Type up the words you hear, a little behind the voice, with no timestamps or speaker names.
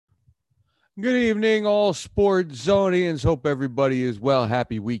Good evening, all sports zonians. Hope everybody is well.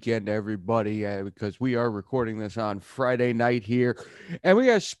 Happy weekend, everybody, because we are recording this on Friday night here. And we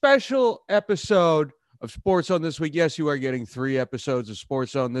got a special episode of Sports Zone this week. Yes, you are getting 3 episodes of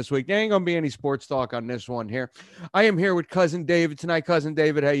Sports Zone this week. There ain't going to be any sports talk on this one here. I am here with Cousin David tonight. Cousin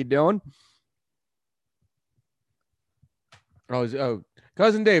David, how you doing?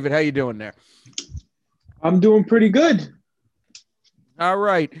 Cousin David, how you doing there? I'm doing pretty good. All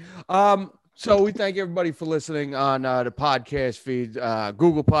right. So we thank everybody for listening on the podcast feed,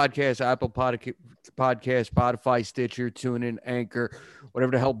 Google Podcasts, Apple Podcast, Spotify, Stitcher, TuneIn, Anchor,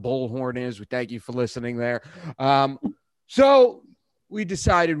 whatever the hell Bullhorn is. We thank you for listening there. So we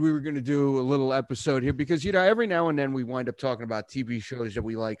decided we were going to do a little episode here because, every now and then we wind up talking about TV shows that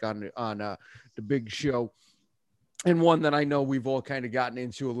we like on the big show. And one that I know we've all kind of gotten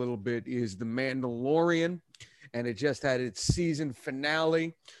into a little bit is The Mandalorian. And it just had its season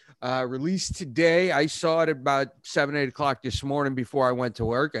finale released today. I saw it about 7, 8 o'clock this morning before I went to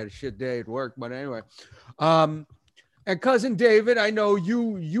work. I had a shit day at work, but anyway. And Cousin David, I know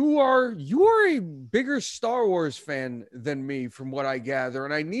you are a bigger Star Wars fan than me, from what I gather.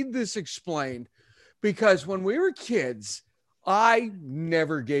 And I need this explained because when we were kids, I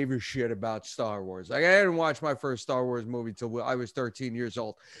never gave a shit about Star Wars. Like, I didn't watch my first Star Wars movie till I was 13 years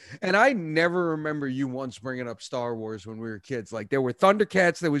old. And I never remember you once bringing up Star Wars when we were kids. Like, there were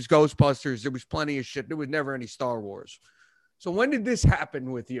Thundercats, there was Ghostbusters, there was plenty of shit. There was never any Star Wars. So when did this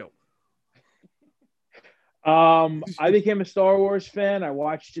happen with you? I became a Star Wars fan. I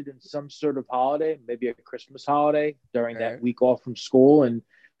watched it in some sort of holiday, maybe a Christmas holiday during that week off from school. And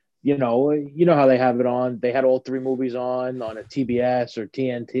you know how they have it on. They had all three movies on a TBS or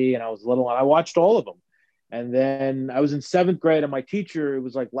TNT, and I was little and I watched all of them. And then I was in 7th grade, and my teacher, it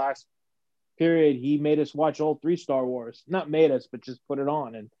was like last period, he made us watch all three Star Wars. Not made us, but just put it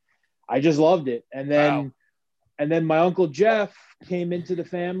on, and I just loved it. Wow. And then my uncle Jeff came into the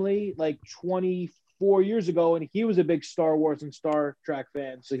family like 24 years ago, and he was a big Star Wars and Star Trek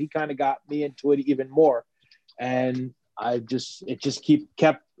fan, so he kind of got me into it even more. And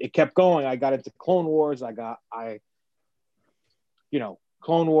it kept going. I got into Clone Wars. Clone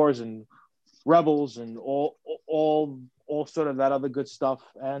Wars and Rebels and all sort of that other good stuff.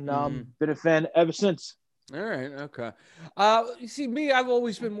 And been a fan ever since. All right. Okay. You see, me, I've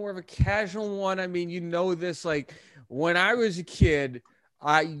always been more of a casual one. I mean, this, like when I was a kid,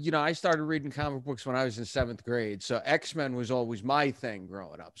 I started reading comic books when I was in 7th grade. So X-Men was always my thing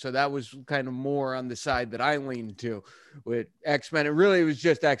growing up. So that was kind of more on the side that I leaned to with X-Men. It really was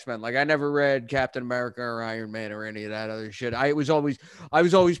just X-Men. Like, I never read Captain America or Iron Man or any of that other shit. I was always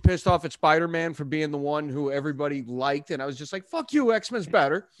pissed off at Spider-Man for being the one who everybody liked. And I was just like, fuck you, X-Men's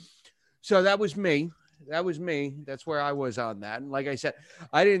better. So that was me. That's where I was on that. And like I said,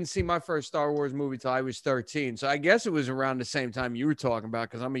 I didn't see my first Star Wars movie till I was 13. So I guess it was around the same time you were talking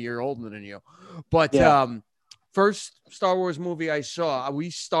about, because I'm a year older than you. But Yeah. First Star Wars movie I saw, we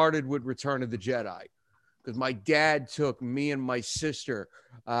started with Return of the Jedi, because my dad took me and my sister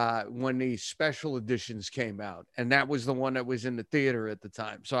when the special editions came out. And that was the one that was in the theater at the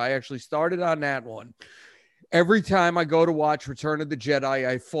time. So I actually started on that one. Every time I go to watch Return of the Jedi,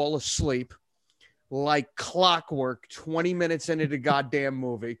 I fall asleep like clockwork 20 minutes into the goddamn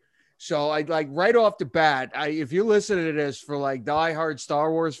movie. So I like right off the bat, if you listen to this for like diehard Star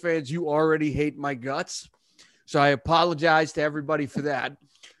Wars fans, you already hate my guts. So I apologize to everybody for that.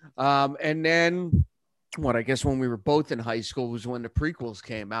 And then I guess when we were both in high school was when the prequels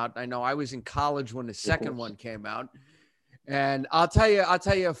came out. I know I was in college when the second one came out. And I'll tell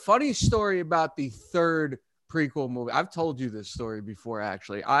you a funny story about the third prequel movie. I've told you this story before,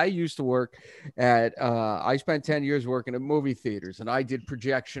 actually. I used to work I spent 10 years working at movie theaters, and I did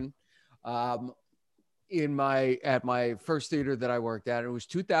projection at my first theater that I worked at. It was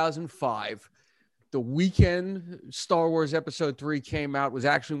 2005. The weekend Star Wars Episode 3 came out was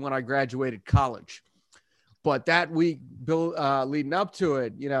actually when I graduated college. But that week, leading up to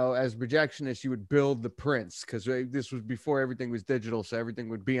it, as a projectionist, you would build the prints, because this was before everything was digital, so everything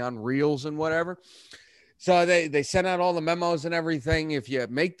would be on reels and whatever. So they sent out all the memos and everything. If you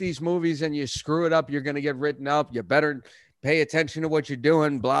make these movies and you screw it up, you're going to get written up. You better pay attention to what you're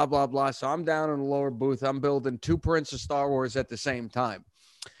doing, blah, blah, blah. So I'm down in the lower booth. I'm building 2 prints of Star Wars at the same time.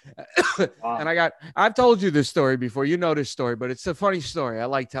 Wow. And I've told you this story before. You know this story, but it's a funny story. I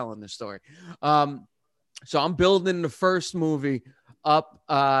like telling this story. So I'm building the first movie up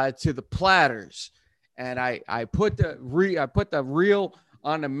to the platters, and I put the reel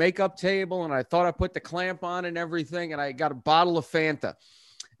on the makeup table, and I thought I put the clamp on and everything, and I got a bottle of Fanta,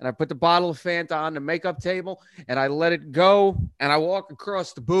 and I put the bottle of Fanta on the makeup table, and I let it go, and I walk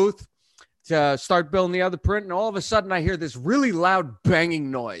across the booth, to start building the other print. And all of a sudden I hear this really loud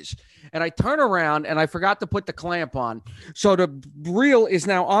banging noise. And I turn around and I forgot to put the clamp on. So the reel is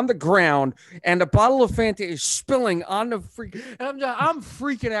now on the ground and a bottle of Fanta is spilling on the freak. And I'm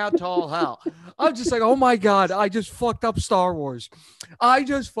freaking out to all hell. I'm just like, oh my God, I just fucked up Star Wars. I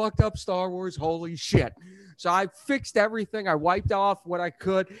just fucked up Star Wars. Holy shit. So I fixed everything. I wiped off what I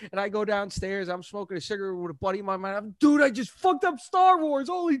could. And I go downstairs. I'm smoking a cigarette with a buddy of mine. I'm, dude, I just fucked up Star Wars.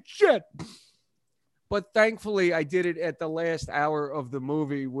 Holy shit. But thankfully, I did it at the last hour of the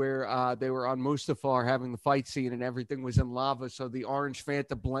movie where they were on Mustafar having the fight scene and everything was in lava. So the orange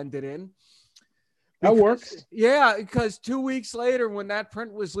Fanta blended in. That works. Yeah, because 2 weeks later, when that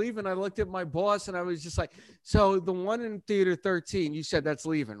print was leaving, I looked at my boss and I was just like, so the one in theater 13, you said that's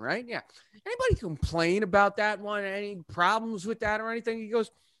leaving, right? Yeah. Anybody complain about that one? Any problems with that or anything? He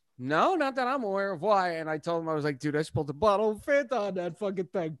goes, no, not that I'm aware of. Why? And I told him, I was like, dude, I spilled a bottle of Fanta on that fucking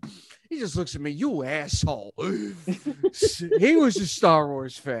thing. He just looks at me, you asshole. He was a Star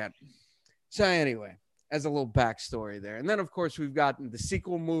Wars fan. So anyway, as a little backstory there. And then, of course, we've gotten the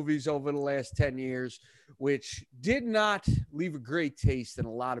sequel movies over the last 10 years, which did not leave a great taste in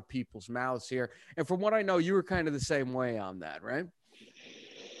a lot of people's mouths here. And from what I know, you were kind of the same way on that, right?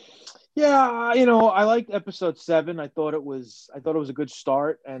 Yeah, I liked episode 7. I thought it was a good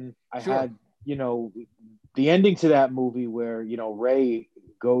start, and I had, the ending to that movie where, Rey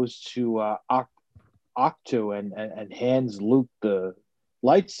goes to Octo and hands Luke the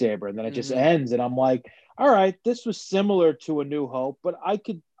lightsaber, and then it just ends, and I'm like, all right, this was similar to A New Hope, but I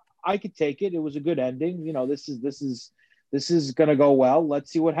could take it. It was a good ending. This is gonna go well. Let's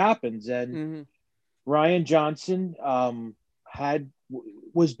see what happens. And Rian Johnson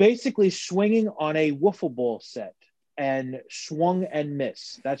was basically swinging on a wiffle ball set and swung and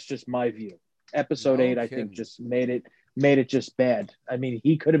missed. That's just my view. Episode 8, I think, just made it just bad. I mean,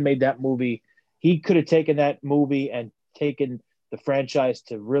 he could have made that movie. He could have taken that movie and taken the franchise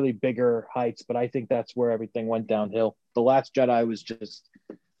to really bigger heights, but I think that's where everything went downhill. The Last Jedi was just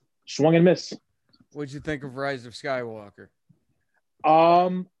swung and miss. What'd you think of Rise of Skywalker?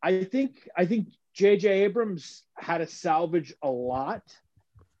 I think J.J. Abrams had to salvage a lot.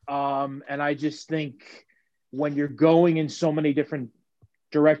 And I just think when you're going in so many different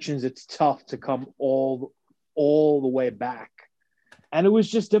directions, it's tough to come all the way back. And it was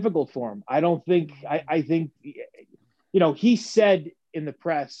just difficult for him. I think, he said in the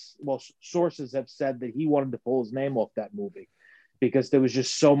press, well, sources have said that he wanted to pull his name off that movie because there was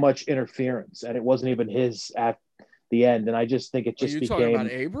just so much interference and it wasn't even his at the end. And I just think it just became. Talking about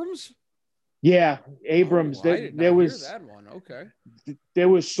Abrams? Yeah, Abrams. Oh, there was that one. Okay. There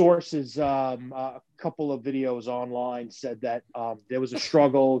was sources. A couple of videos online said that there was a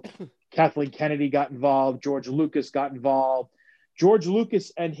struggle. Kathleen Kennedy got involved. George Lucas got involved. George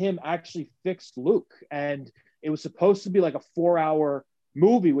Lucas and him actually fixed Luke, and it was supposed to be like a 4-hour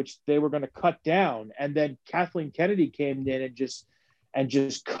movie, which they were going to cut down. And then Kathleen Kennedy came in and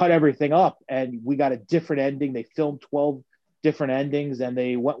just cut everything up, and we got a different ending. They filmed 12 different endings, and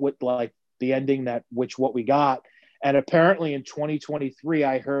they went with like the ending what we got. And apparently in 2023,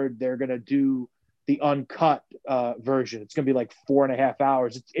 I heard they're going to do the uncut version. It's going to be like 4.5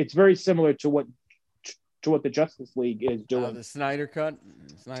 hours. It's very similar to what the Justice League is doing. The Snyder cut.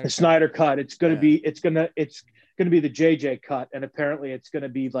 Snyder cut. It's going to be the JJ cut, and apparently it's going to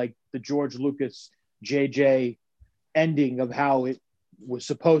be like the George Lucas JJ ending of how it was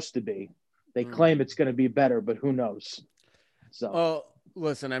supposed to be. They claim it's going to be better, but who knows? So.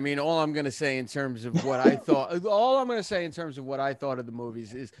 Listen, I mean, all I'm going to say in terms of what I thought of the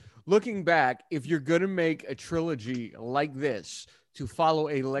movies is, looking back, if you're going to make a trilogy like this to follow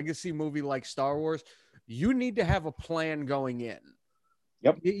a legacy movie like Star Wars, you need to have a plan going in.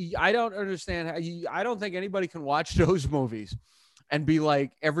 Yep. I don't understand I don't think anybody can watch those movies and be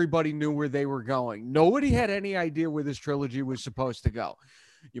like, everybody knew where they were going. Nobody had any idea where this trilogy was supposed to go.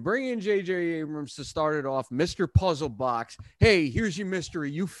 You bring in J.J. Abrams to start it off, Mr. Puzzle Box. Hey, here's your mystery.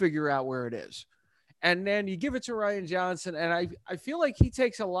 You figure out where it is. And then you give it to Rian Johnson, and I feel like he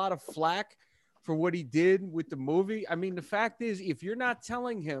takes a lot of flack for what he did with the movie. I mean, the fact is, if you're not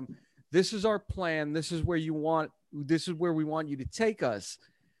telling him, this is our plan, this is where we want you to take us,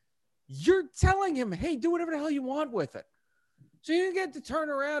 you're telling him, hey, do whatever the hell you want with it. So you get to turn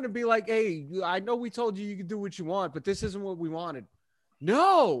around and be like, hey, I know we told you can do what you want, but this isn't what we wanted.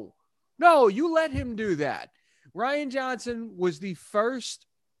 No, you let him do that. Rian Johnson was the first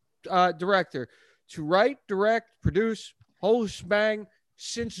director to write, direct, produce, whole shebang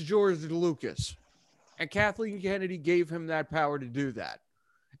since George Lucas. And Kathleen Kennedy gave him that power to do that.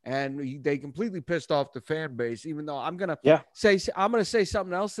 and they completely pissed off the fan base. Even though I'm gonna Yeah. say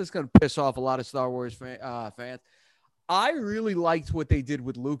something else that's gonna piss off a lot of Star Wars fans. I really liked what they did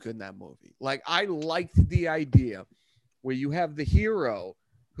with Luke in that movie. Like, I liked the idea where you have the hero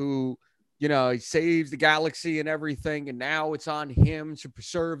who, he saves the galaxy and everything, and now it's on him to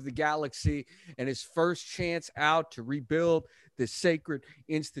preserve the galaxy, and his first chance out to rebuild this sacred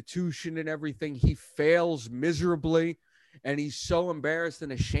institution and everything, he fails miserably, and he's so embarrassed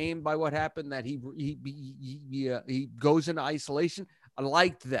and ashamed by what happened that he goes into isolation. I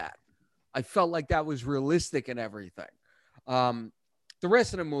liked that. I felt like that was realistic and everything. The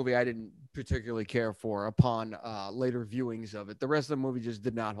rest of the movie I didn't particularly care for upon later viewings of it. The rest of the movie just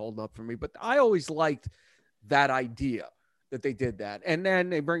did not hold up for me. But I always liked that idea that they did that. And then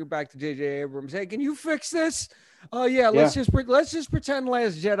they bring it back to J.J. Abrams. Hey, can you fix this? Oh, yeah, let's just pretend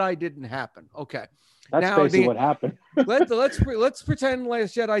Last Jedi didn't happen. Okay. That's now basically what happened. let's pretend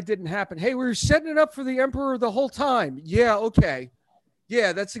Last Jedi didn't happen. Hey, we were setting it up for the Emperor the whole time. Yeah, okay.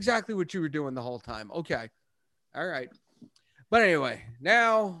 Yeah, that's exactly what you were doing the whole time. Okay. All right. But anyway,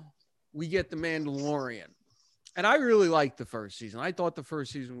 now we get the Mandalorian. And I really liked the first season. I thought the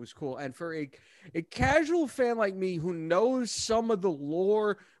first season was cool. And for a casual fan like me who knows some of the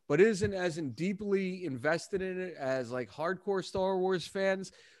lore but isn't as deeply invested in it as like hardcore Star Wars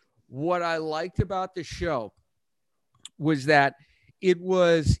fans, what I liked about the show was that it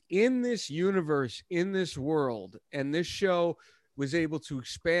was in this universe, in this world, and this show was able to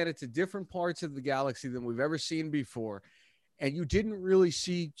expand it to different parts of the galaxy than we've ever seen before. And you didn't really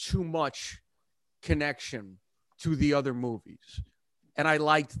see too much connection to the other movies. And I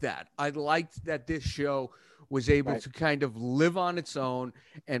liked that. I liked that this show was able to kind of live on its own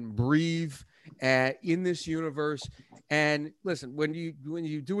and breathe in this universe. And listen, when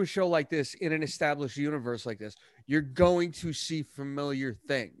you do a show like this in an established universe like this, you're going to see familiar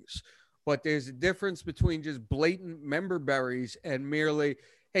things. But there's a difference between just blatant member berries and merely,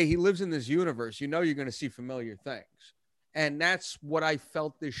 hey, he lives in this universe. You're going to see familiar things. And that's what I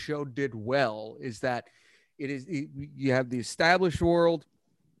felt this show did well, is that you have the established world,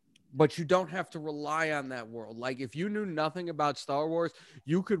 but you don't have to rely on that world. Like, if you knew nothing about Star Wars,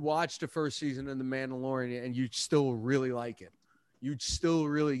 you could watch the first season of The Mandalorian and you'd still really like it. You'd still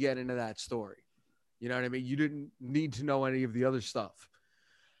really get into that story. You know what I mean? You didn't need to know any of the other stuff.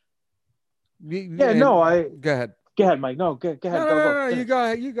 Yeah, go ahead. Go ahead, Mike. No, go ahead. No, you go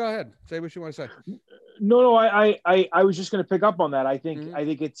ahead. You go ahead. Say what you want to say. No, I was just going to pick up on that. I think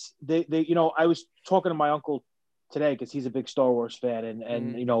it's they I was talking to my uncle today because he's a big Star Wars fan,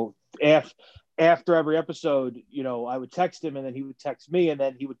 and after every episode, I would text him, and then he would text me, and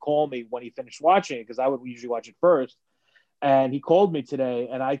then he would call me when he finished watching it, because I would usually watch it first. And he called me today,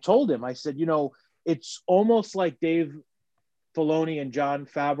 and I told him, I said, it's almost like Dave Filoni and Jon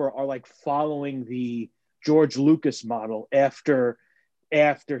Favreau are like following the George Lucas model after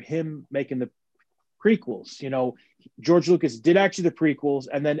him making the prequels. George Lucas did actually the prequels,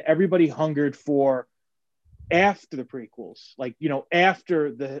 and then everybody hungered for after the prequels, like,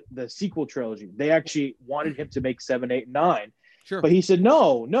 after the sequel trilogy. They actually wanted him to make 7, 8, and 9. Sure. But he said,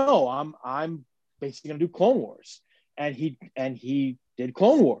 no, I'm basically going to do Clone Wars. And he did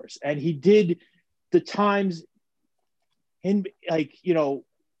Clone Wars, and he did the times in, like,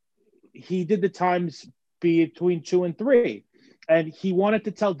 he did the times between 2 and 3. And he wanted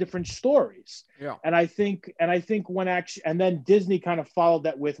to tell different stories. Yeah. And I think when actually, and then Disney kind of followed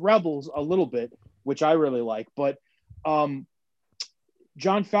that with Rebels a little bit, which I really like. But Jon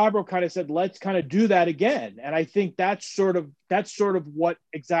Favreau kind of said, let's kind of do that again. And I think that's sort of what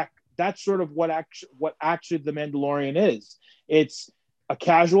actually The Mandalorian is. It's a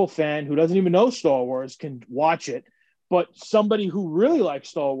casual fan who doesn't even know Star Wars can watch it, but somebody who really likes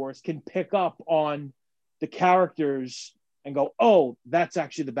Star Wars can pick up on the characters and go, oh, that's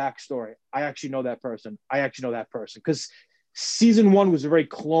actually the backstory. I actually know that person. I actually know that person. Because season 1 was a very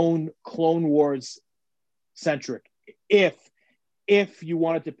Clone Wars centric, if you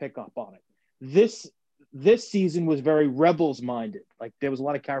wanted to pick up on it. This season was very Rebels minded. Like, there was a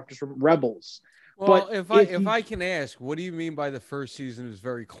lot of characters from Rebels. Well, but if I can ask, what do you mean by the first season is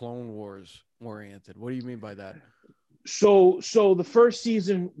very Clone Wars oriented? What do you mean by that? So the first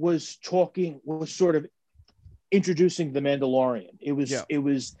season was sort of introducing the Mandalorian.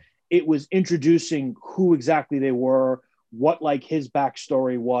 It was introducing who exactly they were, what like his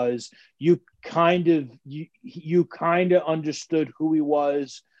backstory was. You kind of understood who he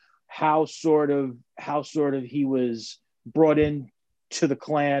was, how sort of he was brought in to the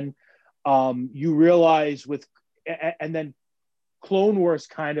clan. You realize and then Clone Wars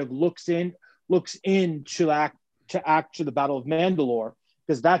kind of looks in to the Battle of Mandalore,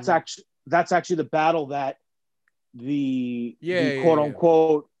 because that's actually the battle that the quote yeah.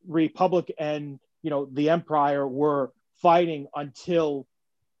 unquote Republic and the Empire were fighting until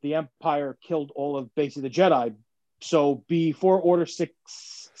the Empire killed all of basically the Jedi. So before Order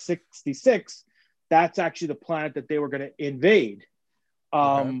 666, that's actually the planet that they were going to invade.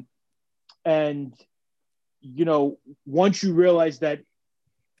 Okay. And once you realize that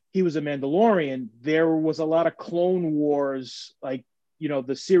he was a Mandalorian, there was a lot of Clone Wars, like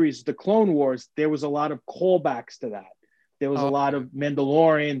the series, the Clone Wars. There was a lot of callbacks to that. There was a lot of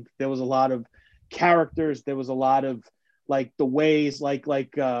Mandalorian. There was a lot of characters. There was a lot of like the ways, like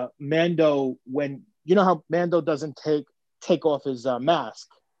Mando, when how Mando doesn't take off his mask.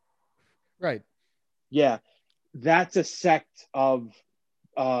 Right. Yeah, that's a sect of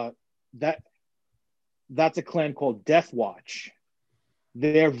that's a clan called Death Watch.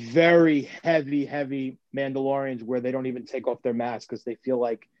 They're very heavy Mandalorians where they don't even take off their masks because they feel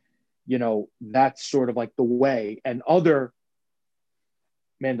like, that's sort of like the way. And other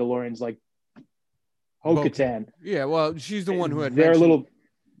Mandalorians like Ho-Katan. Yeah, well, she's the one who had they're mentioned. little.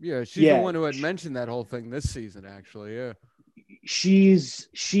 She's the one who had mentioned that whole thing this season, actually. Yeah. She's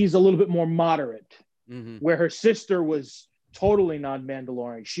a little bit more moderate, Mm-hmm. where her sister was totally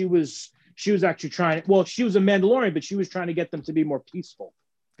non-Mandalorian. She was actually trying. Well, she was a Mandalorian, but she was trying to get them to be more peaceful.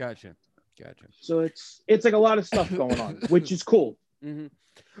 Gotcha. So it's like a lot of stuff going on, which is cool. Mm-hmm.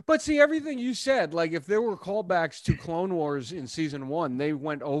 But see, everything you said, like if there were callbacks to Clone Wars in season 1, they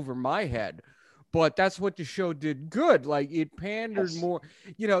went over my head. But that's what the show did good. Like it pandered more.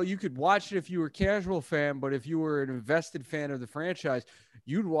 You could watch it if you were a casual fan, but if you were an invested fan of the franchise,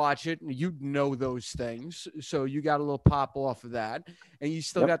 you'd watch it and you'd know those things. So you got a little pop off of that. And you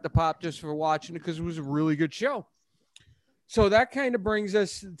still got the pop just for watching it because it was a really good show. So that kind of brings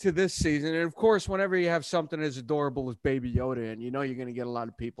us to this season. And of course, whenever you have something as adorable as Baby Yoda, and you're going to get a lot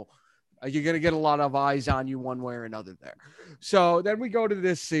of people. You're going to get a lot of eyes on you one way or another there. So then we go to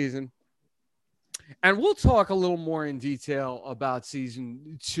this season. And we'll talk a little more in detail about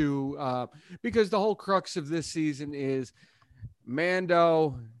season 2 because the whole crux of this season is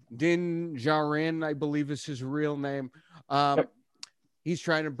Mando Din Djarin, I believe is his real name. He's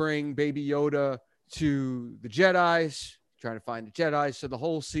trying to bring Baby Yoda to the Jedis, trying to find the Jedi. So the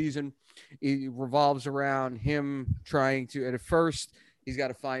whole season it revolves around him trying to, at first, he's got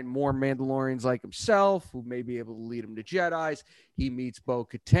to find more Mandalorians like himself who may be able to lead him to Jedis. He meets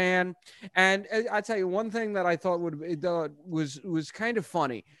Bo-Katan. And I tell you, one thing that I thought was kind of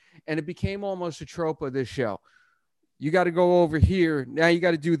funny, and it became almost a trope of this show. You got to go over here. Now you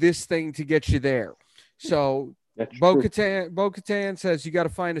got to do this thing to get you there. So Bo-Katan says you got to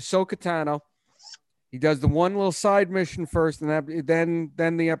find Ahsoka Tano. He does the one little side mission first, and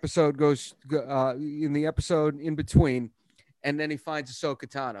then the episode goes in the episode in between. And then he finds Ahsoka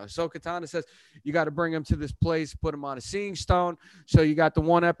Tano. Ahsoka Tano says, you got to bring him to this place, put him on a seeing stone. So you got the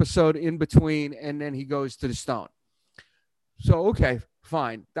one episode in between, and then he goes to the stone. So, okay,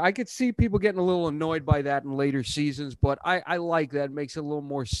 fine. I could see people getting a little annoyed by that in later seasons, but I like that. It makes it a little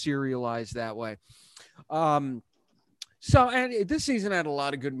more serialized that way. And this season had a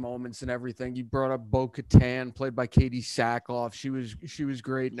lot of good moments and everything. You brought up Bo-Katan, played by Katie Sackhoff. She was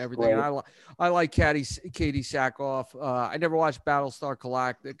great and everything. Right. And I like Katie Sackhoff. I never watched Battlestar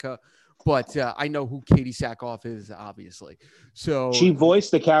Galactica, but I know who Katie Sackhoff is, obviously. So she voiced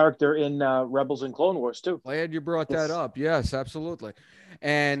the character in Rebels and Clone Wars too. Glad you brought that up. Yes, absolutely.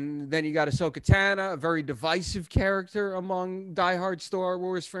 And then you got Ahsoka Tano, a very divisive character among diehard Star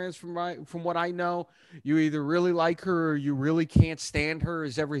Wars fans. From what I know, you either really like her or you really can't stand her.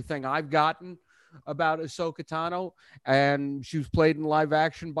 Is everything I've gotten about Ahsoka Tano. And she was played in live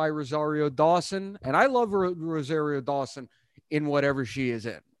action by Rosario Dawson, and I love Rosario Dawson in whatever she is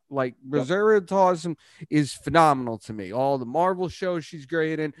in. Like Rosario Dawson is phenomenal to me. All the Marvel shows she's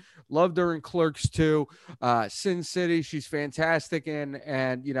great in. Loved her in Clerks 2. Sin City, she's fantastic in,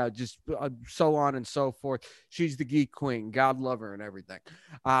 and just so on and so forth. She's the geek queen. God love her and everything.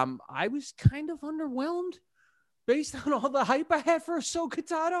 I was kind of underwhelmed based on all the hype I had for Ahsoka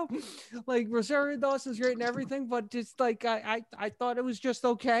Tano. Like Rosario Dawson's great and everything, but just like I thought it was just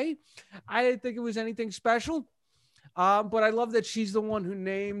okay. I didn't think it was anything special. But I love that she's the one who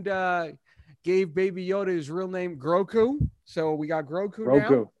gave Baby Yoda his real name, Grogu. So we got Grogu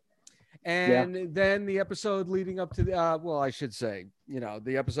now. And then the episode leading up to I should say,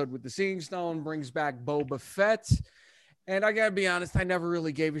 the episode with the Seeing Stone brings back Boba Fett. And I gotta be honest, I never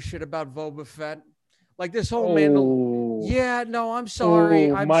really gave a shit about Boba Fett. Like this whole Yeah, no, I'm sorry.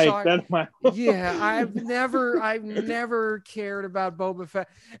 I'm sorry. Yeah, I've never cared about Boba Fett.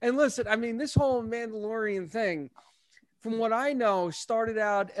 And listen, I mean, this whole Mandalorian thing, from what I know, started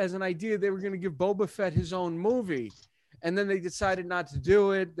out as an idea they were going to give Boba Fett his own movie. And then they decided not to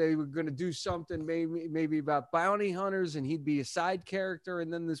do it. They were going to do something maybe about bounty hunters, and he'd be a side character.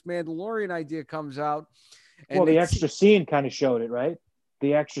 And then this Mandalorian idea comes out. And Well, the extra scene kind of showed it, right?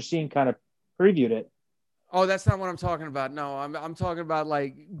 The extra scene kind of previewed it. Oh, that's not what I'm talking about. No, I'm talking about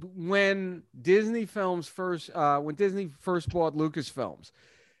like when Disney first bought Lucasfilms.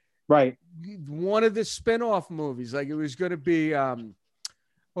 Right. One of the spin-off movies, like it was going to be what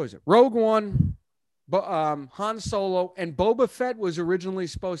was it? Rogue One, Han Solo, and Boba Fett was originally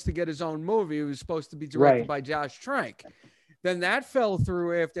supposed to get his own movie. It was supposed to be directed by Josh Trank. Then that fell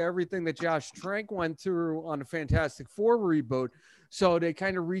through after everything that Josh Trank went through on the Fantastic Four reboot. So they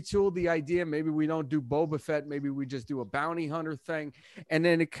kind of retooled the idea. Maybe we don't do Boba Fett. Maybe we just do a bounty hunter thing. And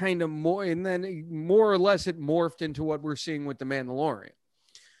then it kind of more or less it morphed into what we're seeing with the Mandalorian.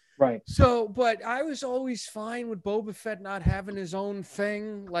 Right. So, but I was always fine with Boba Fett not having his own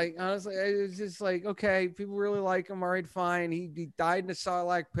thing. Like, honestly, it's just like, okay, people really like him. All right, fine. He died in a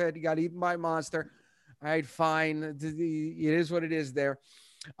Sarlacc pit. He got eaten by a monster. All right, fine. It is what it is there.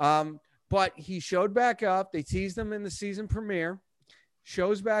 But he showed back up. They teased him in the season premiere.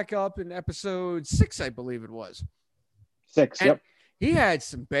 Shows back up in episode 6, I believe it was. 6, and yep. He had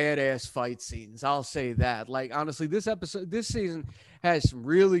some badass fight scenes. I'll say that. Like, honestly, this season has some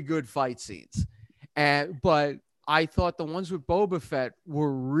really good fight scenes. But I thought the ones with Boba Fett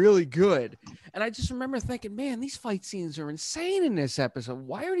were really good. And I just remember thinking, man, these fight scenes are insane in this episode.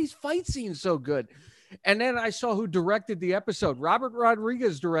 Why are these fight scenes so good? And then I saw who directed the episode. Robert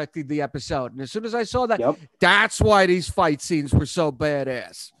Rodriguez directed the episode. And as soon as I saw that, that's why these fight scenes were so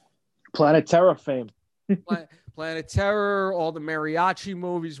badass. Planet Terror fame. Planet Terror, all the mariachi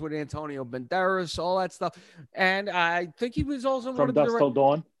movies with Antonio Banderas, all that stuff. And I think he was also From Dusk Till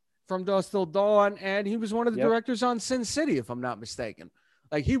Dawn. From Dusk Till Dawn. And he was one of the directors on Sin City, if I'm not mistaken.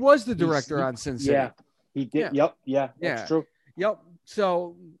 Like, he was the director on Sin City. Yeah, he did. Yeah. That's true. Yep.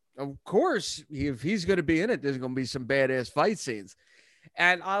 So, of course, if he's going to be in it, there's going to be some badass fight scenes.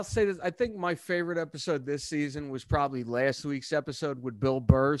 And I'll say this, I think my favorite episode this season was probably last week's episode with Bill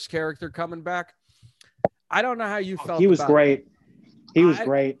Burr's character coming back. I don't know how you felt. He was great. He was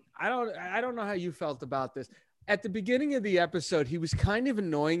great. I don't know how you felt about this. At the beginning of the episode, he was kind of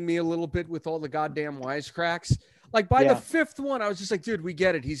annoying me a little bit with all the goddamn wisecracks. Like by the 5th one, I was just like, dude, we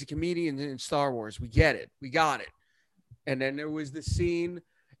get it. He's a comedian in Star Wars. We get it. We got it. And then there was the scene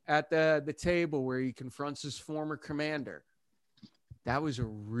at the table where he confronts his former commander. That was a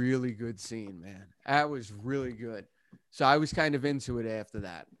really good scene, man. That was really good. So I was kind of into it after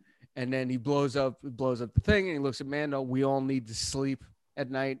that. And then he blows up the thing, and he looks at Mando. We all need to sleep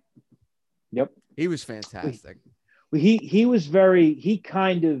at night. Yep. He was fantastic. He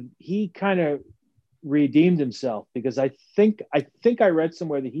kind of redeemed himself, because I think I read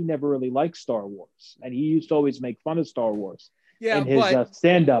somewhere that he never really liked Star Wars, and he used to always make fun of Star Wars in his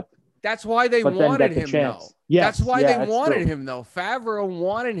stand-up. That's why they wanted him, though. Yes, that's why they wanted him, though. Favreau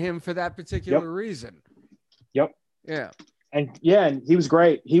wanted him for that particular reason. Yep. Yeah. And he was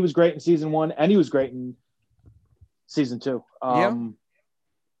great. He was great in season 1, and he was great in season 2.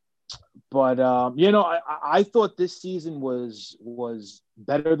 But I thought this season was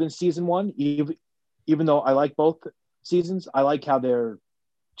better than season 1, even though I like both seasons. I like how they're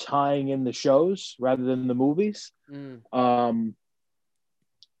tying in the shows rather than the movies.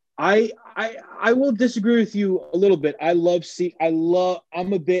 I will disagree with you a little bit. I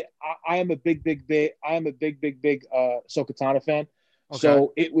am a big Ahsoka Tano fan. Okay.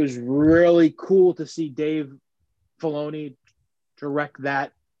 So it was really cool to see Dave Filoni direct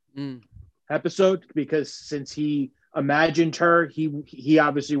that episode, because since he imagined her, he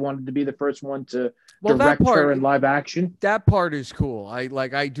obviously wanted to be the first one to direct her in live action. That part is cool. I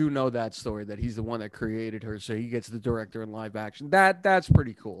do know that story, that he's the one that created her, so he gets the director in live action. That's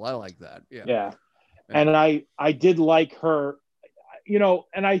pretty cool. I like that. Yeah. And I did like her,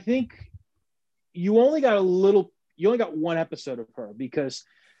 and I think you only got one episode of her, because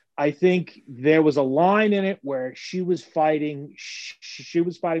I think there was a line in it where she was fighting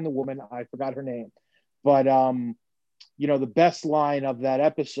the woman. I forgot her name, but the best line of that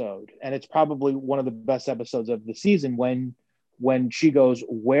episode, and it's probably one of the best episodes of the season, when she goes,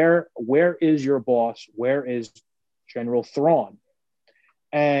 where is your boss? Where is General Thrawn?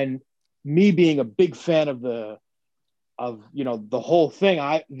 And me being a big fan of the whole thing,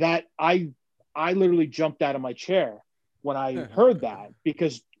 I literally jumped out of my chair when I heard that,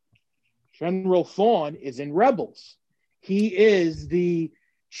 because General Thrawn is in Rebels. He is the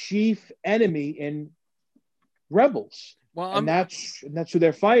chief enemy in Rebels. Well, and that's who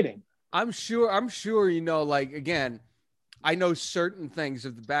they're fighting. I'm sure, like, again, I know certain things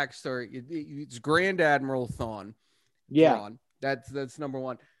of the backstory. It's Grand Admiral Thrawn. Yeah. That's number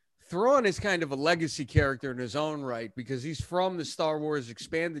one. Thrawn is kind of a legacy character in his own right because he's from the Star Wars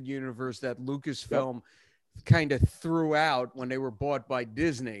expanded universe that Lucasfilm kind of threw out when they were bought by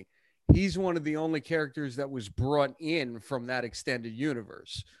Disney. He's one of the only characters that was brought in from that extended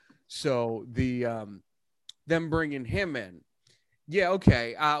universe. So them bringing him in, yeah,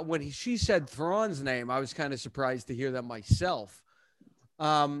 okay. When she said Thrawn's name, I was kind of surprised to hear that myself.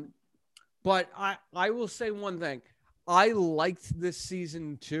 Um, but I will say one thing. I liked this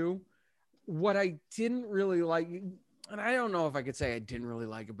season too. What I didn't really like, and I don't know if I could say I didn't really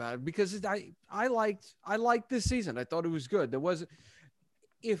like about it because I liked this season. I thought it was good. There was,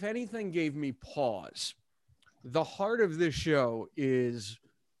 if anything, gave me pause. The heart of this show is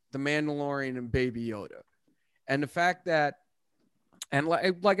the Mandalorian and Baby Yoda, and the fact that, and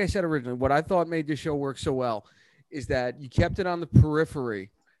like I said originally, what I thought made this show work so well is that you kept it on the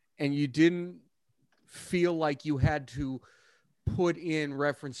periphery, and you didn't feel like you had to put in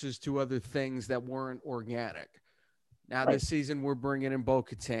references to other things that weren't organic. Now, this season, we're bringing in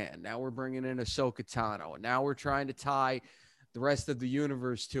Bo-Katan. Now we're bringing in Ahsoka Tano. And now we're trying to tie the rest of the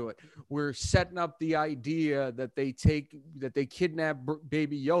universe to it. We're setting up the idea that they kidnap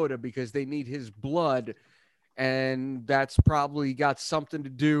Baby Yoda because they need his blood. And that's probably got something to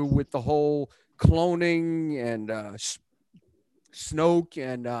do with the whole cloning and Snoke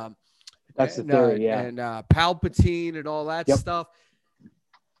and that's the theory, and Palpatine and all that stuff.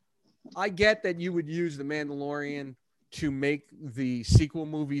 I get that you would use the Mandalorian to make the sequel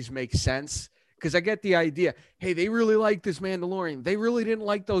movies make sense because I get the idea. Hey, they really like this Mandalorian. They really didn't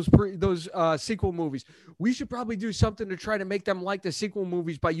like those sequel movies. We should probably do something to try to make them like the sequel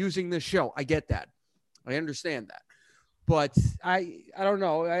movies by using this show. I get that. I understand that. But I don't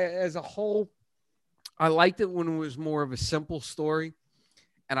know. As a whole, I liked it when it was more of a simple story.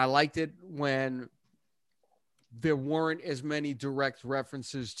 And I liked it when there weren't as many direct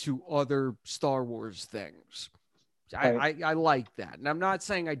references to other Star Wars things. I like that. And I'm not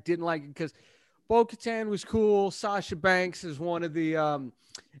saying I didn't like it because Bo-Katan was cool. Sasha Banks is one of the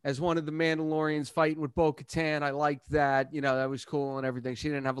Mandalorians fighting with Bo-Katan. I liked that. You know, that was cool and everything. She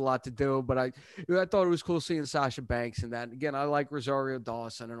didn't have a lot to do, but I thought it was cool seeing Sasha Banks and that. Again, I like Rosario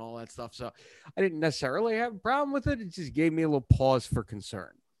Dawson and all that stuff. So I didn't necessarily have a problem with it. It just gave me a little pause for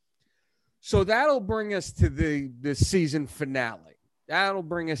concern. So that'll bring us to the season finale. That'll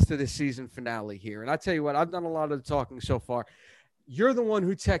bring us to the season finale here. And I tell you what, I've done a lot of the talking so far. You're the one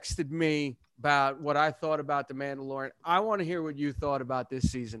who texted me about what I thought about The Mandalorian. I want to hear what you thought about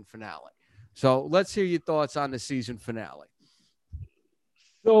this season finale. So let's hear your thoughts on the season finale.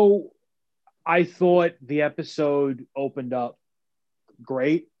 So I thought the episode opened up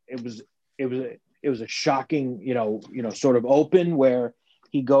great. It was a shocking, sort of open where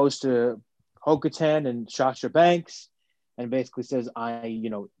he goes to Bo-Katan and Sasha Banks and basically says, I,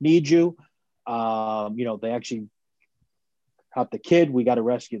 need you. They actually help the kid. We got to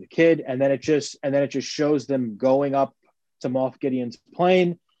rescue the kid. And then it just shows them going up to Moff Gideon's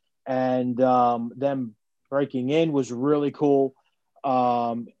plane and them breaking in was really cool.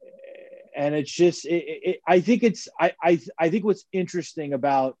 And it's just, I think what's interesting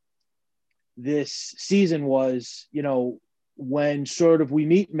about this season was, when sort of we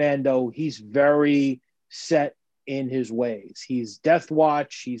meet Mando, he's very set in his ways. He's Death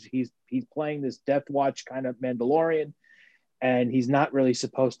Watch. He's playing this Death Watch kind of Mandalorian, and he's not really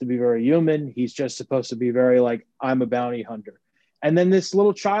supposed to be very human. He's just supposed to be very like, I'm a bounty hunter. And then this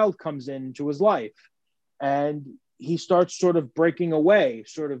little child comes into his life, and he starts sort of breaking away,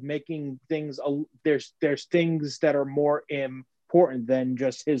 sort of making things. There's things that are more important than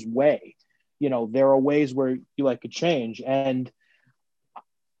just his way. There are ways where you could change, and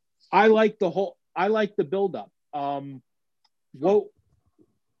I like the buildup. What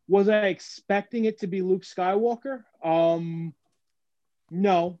was I expecting it to be Luke Skywalker?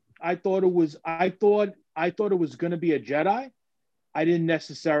 No, I thought it was going to be a Jedi. I didn't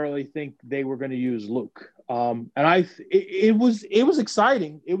necessarily think they were going to use Luke. And it was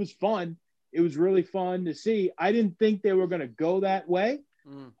exciting. It was fun. It was really fun to see. I didn't think they were going to go that way.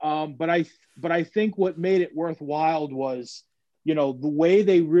 But I think what made it worthwhile was, the way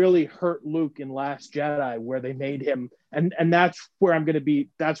they really hurt Luke in Last Jedi, where they made him, and that's where I'm going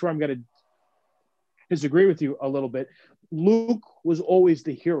to disagree with you a little bit. Luke was always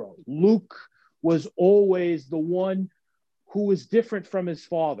the hero. Luke was always the one who was different from his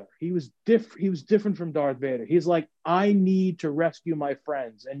father. He was different from Darth Vader. He's like, I need to rescue my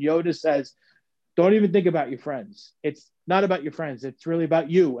friends. And Yoda says, don't even think about your friends. It's not about your friends. It's really about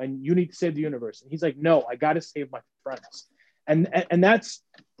you. And you need to save the universe. And he's like, no, I got to save my friends. And that's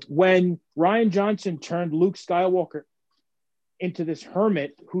when Rian Johnson turned Luke Skywalker into this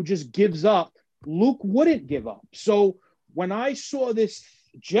hermit who just gives up. Luke wouldn't give up. So when I saw this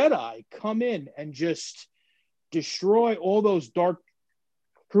Jedi come in and just destroy all those dark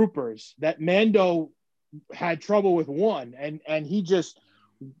troopers that Mando had trouble with one, and he just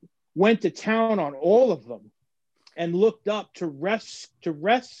went to town on all of them and looked up to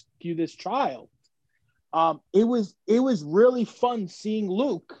rescue this child. It was really fun seeing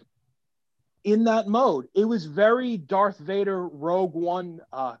Luke in that mode. It was very Darth Vader Rogue One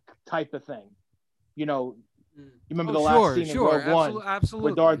type of thing. You know, you remember the last scene in Rogue One,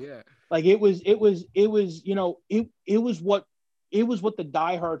 absolutely, with Darth, yeah. like it was, you know, it was what the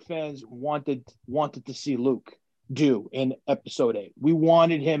diehard fans wanted to see Luke do in Episode 8. We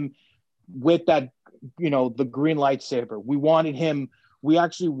wanted him with that, you know, the green lightsaber. We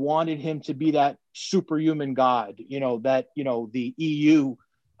actually wanted him to be that superhuman god, you know, that, you know, the EU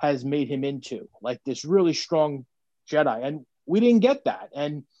has made him into, like this really strong Jedi. And we didn't get that.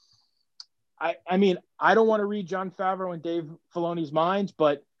 And I mean, I don't want to read Jon Favreau and Dave Filoni's minds,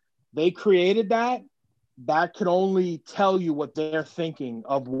 but they created that. That could only tell you what they're thinking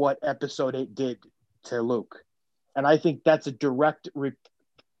of what Episode 8 did to Luke. And I think that's a direct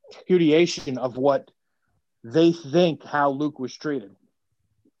repudiation of what they think how Luke was treated.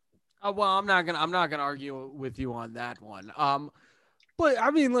 Well, I'm not gonna argue with you on that one. But I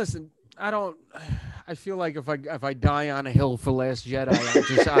mean, listen, I feel like if I die on a hill for Last Jedi,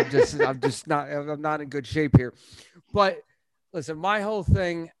 I'm not in good shape here. But listen, my whole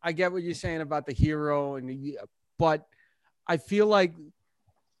thing, I get what you're saying about the hero, but I feel like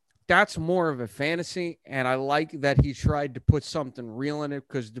that's more of a fantasy, and I like that he tried to put something real in it,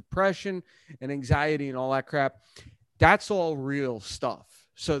 because depression and anxiety and all that crap, that's all real stuff.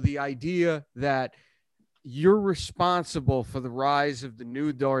 So the idea that you're responsible for the rise of the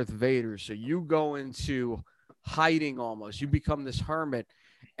new Darth Vader, so you go into hiding almost, you become this hermit,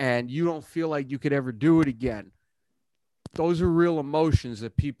 and you don't feel like you could ever do it again. Those are real emotions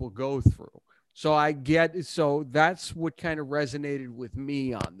that people go through. So that's what kind of resonated with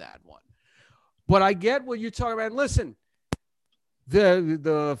me on that one. But I get what you're talking about. And listen,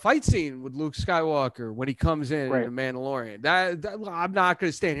 the fight scene with Luke Skywalker when he comes in The Mandalorian, that I'm not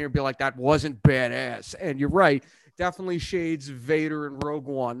going to stand here and be like, that wasn't badass. And you're right, definitely shades of Vader and Rogue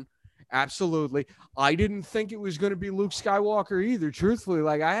One. Absolutely. I didn't think it was going to be Luke Skywalker either, truthfully.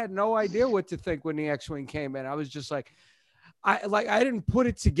 Like, I had no idea what to think when the X-Wing came in. I was just like, I didn't put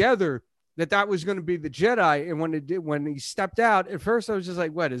it together that was going to be the Jedi. And when he stepped out, at first I was just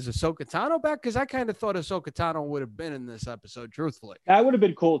like, what, is Ahsoka Tano back? Because I kind of thought Ahsoka Tano would have been in this episode, truthfully. That would have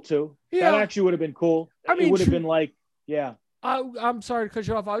been cool too. Yeah. That actually would have been cool. I mean, it would have been like, yeah. I'm sorry to cut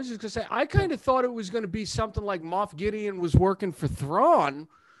you off. I was just going to say, I kind of thought it was going to be something like Moff Gideon was working for Thrawn.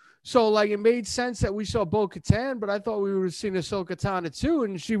 So, like, it made sense that we saw Bo-Katan, but I thought we would have seen Ahsoka Tano too,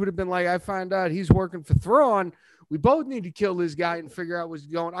 and she would have been like, I found out he's working for Thrawn. We both need to kill this guy and figure out what's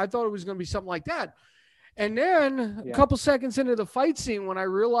going on. I thought it was going to be something like that. And then a couple seconds into the fight scene, when I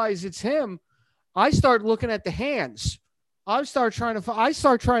realize it's him, I start looking at the hands. I start trying to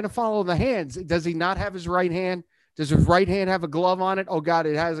follow the hands. Does he not have his right hand? Does his right hand have a glove on it? Oh God,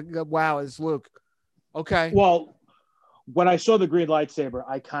 it has wow, it's Luke. Okay. Well, when I saw the green lightsaber,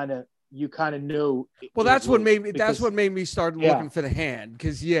 you kind of knew. Well, that's what made me start looking for the hand.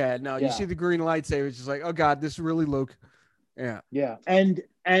 Because you see the green lightsaber, it's just like, oh God, this is really Luke. Yeah. Yeah. And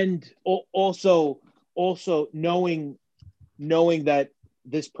also knowing that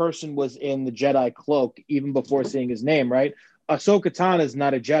this person was in the Jedi cloak even before seeing his name, right? Ahsoka Tano is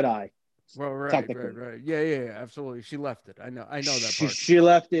not a Jedi. Well, right. Yeah, absolutely. She left it. I know that part. She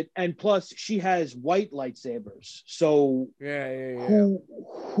left it, and plus she has white lightsabers. So who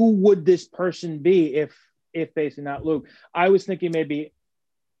would this person be if facing not Luke? I was thinking maybe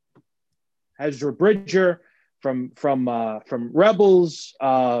Ezra Bridger from Rebels,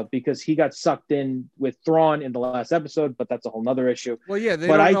 because he got sucked in with Thrawn in the last episode, but that's a whole nother issue. Well, yeah, they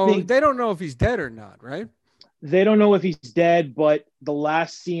don't know if he's dead or not, right? They don't know if he's dead, but the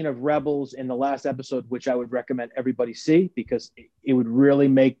last scene of Rebels in the last episode, which I would recommend everybody see, because it would really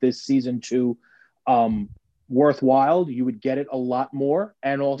make this season 2 worthwhile. You would get it a lot more.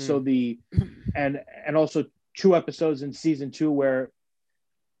 And also and also 2 episodes in season 2 where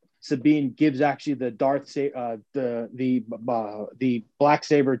Sabine gives actually the the black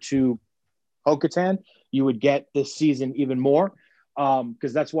saber to Bo-Katan. You would get this season even more,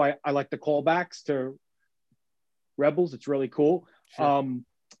 because that's why I like the callbacks to Rebels. It's really cool. Sure.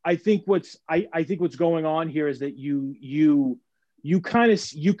 I think what's going on here is that you kind of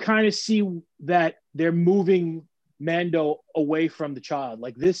see that they're moving. Mando away from the child.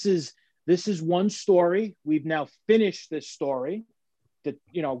 Like this is one story. We've now finished this story. That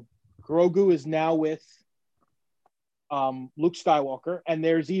Grogu is now with Luke Skywalker, and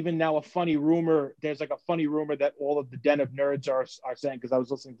there's even now a funny rumor. There's like a funny rumor that all of the Den of Nerds are saying, because I was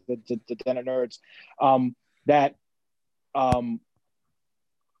listening to Den of Nerds, that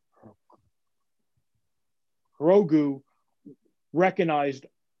Grogu recognized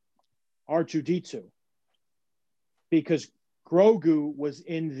R2D2 because Grogu was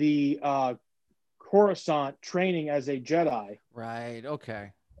in the Coruscant training as a Jedi. Right.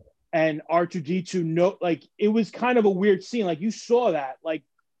 Okay. And R2D2, like it was kind of a weird scene. Like you saw that, like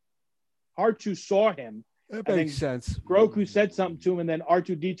R2 saw him. That makes sense. Grogu said something to him, and then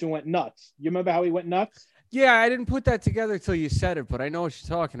R2D2 went nuts. You remember how he went nuts? Yeah, I didn't put that together till you said it, but I know what you're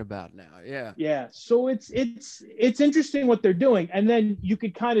talking about now. Yeah. Yeah. So it's interesting what they're doing, and then you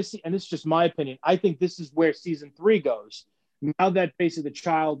could kind of see, and this is just my opinion. I think this is where season 3 goes. Now that basically the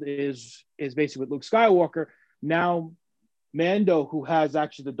child is basically with Luke Skywalker. Now Mando, who has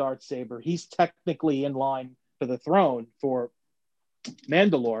actually the Darksaber, he's technically in line for the throne for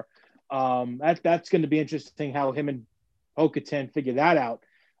Mandalore. That's going to be interesting how him and Bo-Katan figure that out.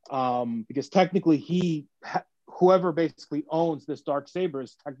 Because technically whoever basically owns this Darksaber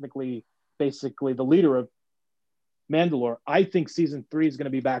is technically basically the leader of Mandalore. I think season 3 is going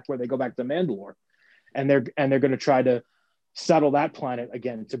to be back where they go back to Mandalore, and they're going to try to settle that planet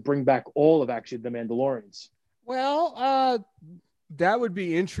again to bring back all of actually the Mandalorians. Well, that would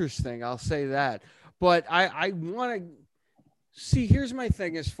be interesting. I'll say that. But I want to see, here's my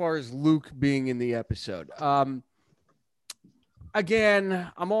thing as far as Luke being in the episode.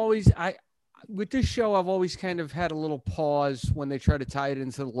 Again, with this show, I've always kind of had a little pause when they try to tie it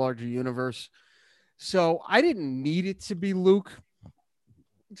into the larger universe. So I didn't need it to be Luke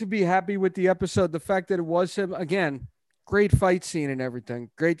to be happy with the episode. The fact that it was him, again, great fight scene and everything.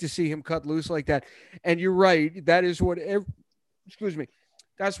 Great to see him cut loose like that. And you're right. That is what,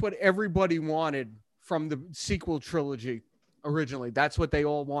 that's what everybody wanted from the sequel trilogy originally. That's what they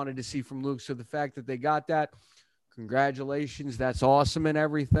all wanted to see from Luke. So the fact that they got that, congratulations. That's awesome and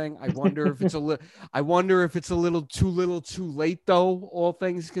everything. I wonder if it's a little too late though, all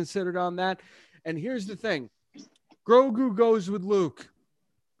things considered on that. And here's the thing. Grogu goes with Luke.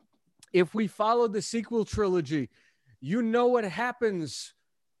 If we follow the sequel trilogy, you know what happens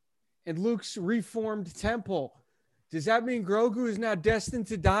in Luke's reformed temple. Does that mean Grogu is now destined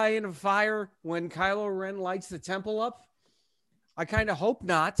to die in a fire when Kylo Ren lights the temple up? I kind of hope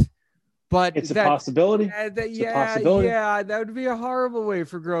not, but it's a possibility. Yeah, that would be a horrible way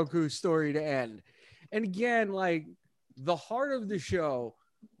for Grogu's story to end. And again, like the heart of the show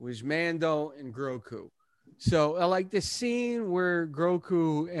was Mando and Grogu. So I like the scene where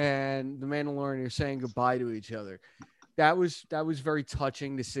Grogu and the Mandalorian are saying goodbye to each other. That was very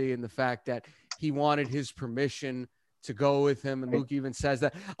touching to see, and the fact that he wanted his permission to go with him, and Luke even says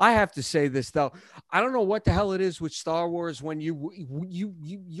that. I have to say this though, I don't know what the hell it is with Star Wars when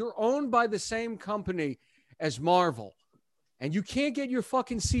you're owned by the same company as Marvel, and you can't get your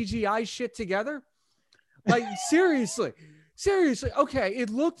fucking CGI shit together. Like seriously. Okay,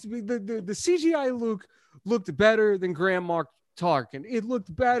 it looked the CGI Luke looked better than Grand Mark Tarkin. It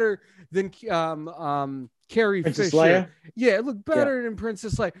looked better than Carrie Princess Fisher. Leia? Yeah, it looked better than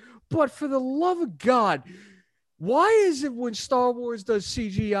Princess Leia. But for the love of God, why is it when Star Wars does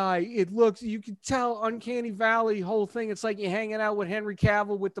CGI, it looks, you can tell Uncanny Valley whole thing. It's like you're hanging out with Henry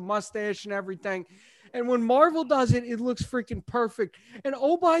Cavill with the mustache and everything. And when Marvel does it, it looks freaking perfect. And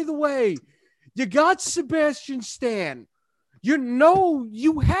oh, by the way, you got Sebastian Stan. You know,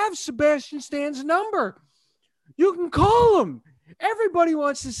 you have Sebastian Stan's number. You can call him. Everybody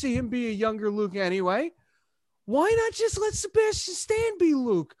wants to see him be a younger Luke anyway. Why not just let Sebastian Stan be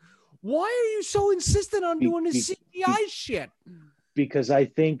Luke? Why are you so insistent on doing this CGI shit? Because I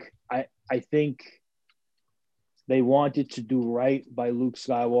think they wanted to do right by Luke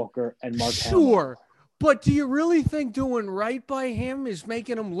Skywalker and Mark Hamill. Sure. But do you really think doing right by him is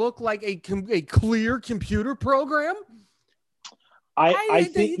making him look like a clear computer program? I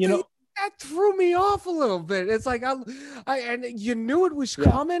think, that threw me off a little bit. It's like, and you knew it was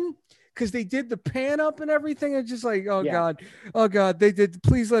coming because they did the pan up and everything. It's just like, oh God, they did.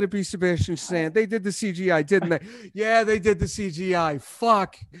 Please let it be Sebastian Stan. They did the CGI, didn't they? Yeah, they did the CGI.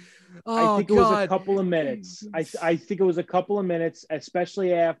 Fuck. Oh, I think it was a couple of minutes. I think it was a couple of minutes,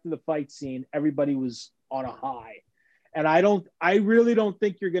 especially after the fight scene. Everybody was on a high, and I really don't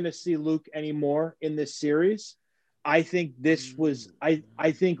think you're going to see Luke anymore in this series. I think this was. I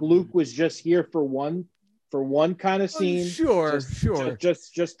think Luke was just here for one kind of scene. Sure.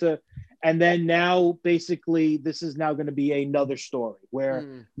 Just to, And then now, basically, this is now going to be another story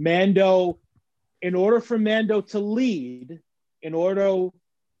where Mando, in order for Mando to lead, in order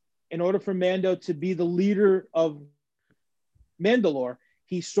for Mando to be the leader of Mandalore,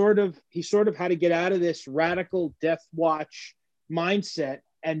 he sort of had to get out of this radical Death Watch mindset,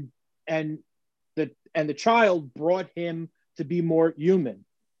 and the child brought him to be more human,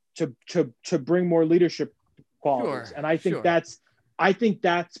 to bring more leadership qualities. Sure, and I think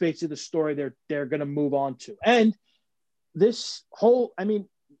that's basically the story they're going to move on to. And this whole, I mean,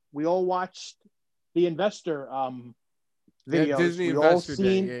 we all watched the Investor videos. Disney we Investor all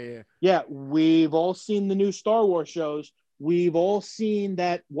seen, Day. Yeah, we've all seen the new Star Wars shows. We've all seen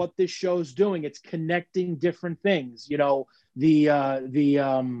that what this show's doing. It's connecting different things. You know,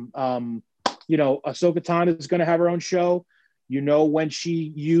 Ahsoka Tano is going to have her own show. You know, when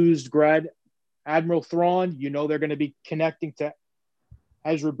she used Admiral Thrawn, you know they're going to be connecting to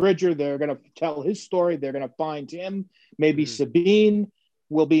Ezra Bridger. They're going to tell his story. They're going to find him. Maybe Sabine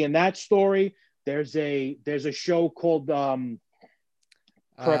will be in that story. There's a show called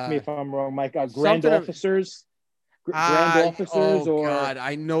correct me if I'm wrong, Mike. Grand Officers. Grand Officers, oh or God,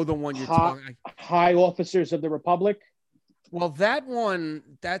 I know the one you're talking. High Officers of the Republic. Well, that one,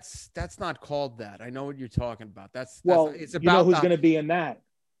 that's not called that. I know what you're talking about. It's about, you know who's going to be in that?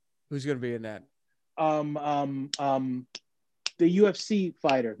 Who's going to be in that? The UFC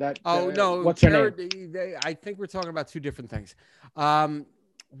fighter. No, what's her name? I think we're talking about two different things.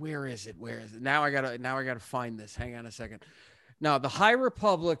 Where is it? Now I gotta find this. Hang on a second. Now, the High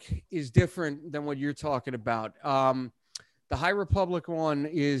Republic is different than what you're talking about. The High Republic one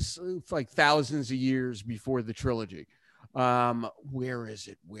is like thousands of years before the trilogy. Where is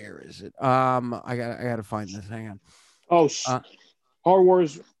it? I gotta find this. Hang on. Star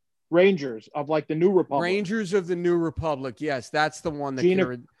Wars Rangers of like the New Republic. Rangers of the New Republic. Yes, that's the one that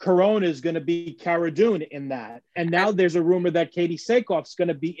Gina Carano is going to be Cara Dune in that. And now there's a rumor that Katie Sackhoff's going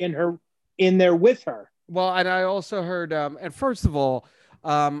to be in there with her. Well, and I also heard, and first of all,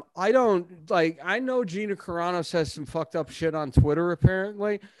 I know Gina Carano says some fucked up shit on Twitter,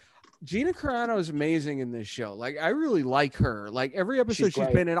 apparently. Gina Carano is amazing in this show. Like, I really like her. Like, every episode she's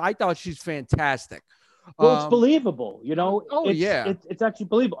been in, I thought she's fantastic. Well, it's believable, you know? It's actually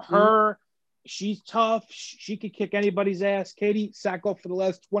believable. She's tough. She could kick anybody's ass. Katie Sackhoff for the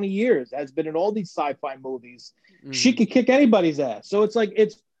last 20 years has been in all these sci-fi movies. She could kick anybody's ass. So it's like,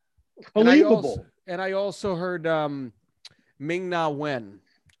 it's believable. And I also heard Ming-Na Wen,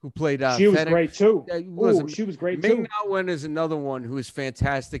 who played she was great too. She was great too. Ming-Na Wen is another one who is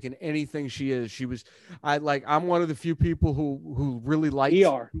fantastic in anything she is. I'm one of the few people who really like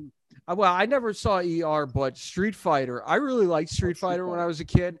ER. Well, I never saw ER, but Street Fighter. I really liked Street Fighter when I was a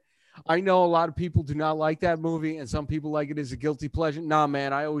kid. I know a lot of people do not like that movie, and some people like it as a guilty pleasure. Nah,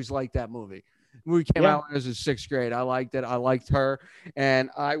 man, I always liked that movie. The movie came out when I was in sixth grade. I liked it. I liked her, and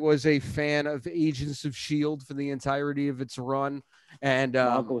I was a fan of Agents of S.H.I.E.L.D. for the entirety of its run. And my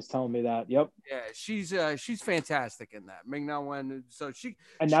uncle was telling me that. Yep. Yeah, she's fantastic in that. Ming-Na Wen. So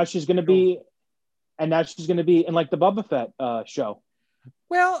now she's going to be in like the Boba Fett show.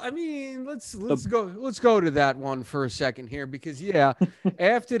 Well, I mean, let's go to that one for a second here, because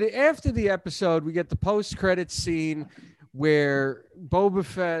after the episode, we get the post-credits scene where Boba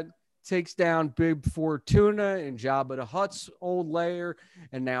Fett takes down Bib Fortuna in Jabba the Hutt's old lair,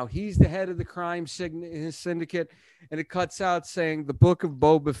 and now he's the head of the crime syndicate, and it cuts out saying the Book of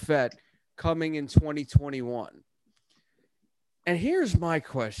Boba Fett coming in 2021. And here's my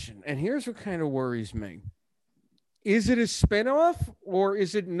question, and here's what kind of worries me. Is it a spinoff, or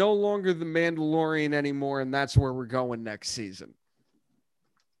is it no longer The Mandalorian anymore, and that's where we're going next season?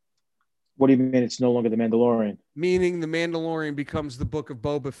 What do you mean it's no longer The Mandalorian? Meaning The Mandalorian becomes the Book of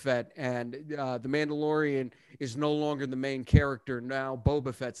Boba Fett, and The Mandalorian is no longer the main character. Now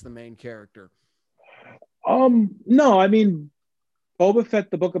Boba Fett's the main character. No, I mean, Boba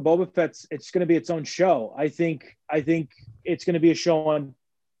Fett, the Book of Boba Fett's, it's going to be its own show. I think it's going to be a show on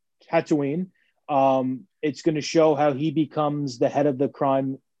Tatooine. It's going to show how he becomes the head of the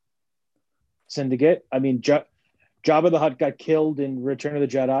crime syndicate. I mean, Jabba the Hutt got killed in Return of the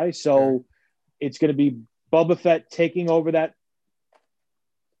Jedi, so it's going to be Boba Fett taking over that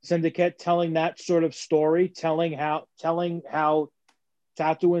syndicate, telling that sort of story, telling how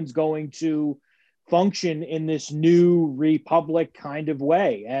Tatooine's going to function in this new republic kind of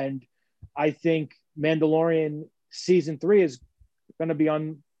way. And I think Mandalorian season 3 is going to be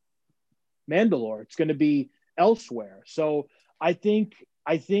on Mandalore. It's going to be elsewhere. So I think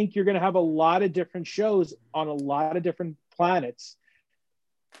you're going to have a lot of different shows on a lot of different planets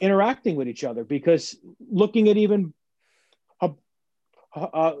interacting with each other, because looking at even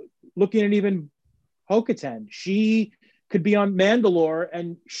looking at even Ho-Katan. She could be on Mandalore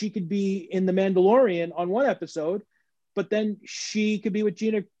and she could be in the Mandalorian on one episode, but then she could be with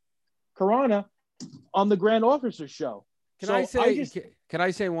Gina Carano on the Grand Officer show. Can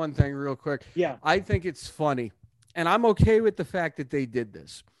I say one thing real quick? Yeah. I think it's funny, and I'm okay with the fact that they did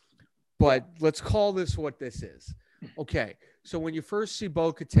this, but let's call this what this is. Okay, so when you first see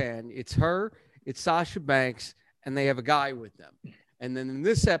Bo-Katan, it's her, it's Sasha Banks, and they have a guy with them. And then in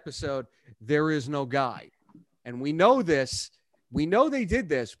this episode, there is no guy. And we know this. We know they did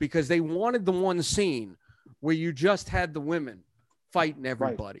this because they wanted the one scene where you just had the women fighting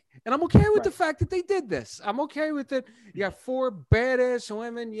everybody. Right. And I'm okay with the fact that they did this. I'm okay with it. You have 4 badass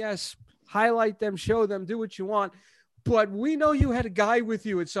women. Yes, highlight them, show them, do what you want. But we know you had a guy with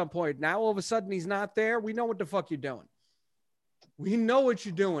you at some point. Now, all of a sudden, he's not there. We know what the fuck you're doing. We know what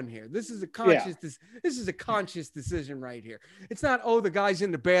you're doing here. This is a conscious. This is a conscious decision right here. It's not, oh, the guy's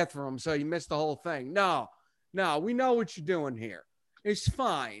in the bathroom, so you missed the whole thing. No, we know what you're doing here. It's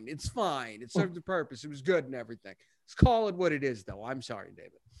fine. It's fine. It served the purpose. It was good and everything. Let's call it what it is, though. I'm sorry,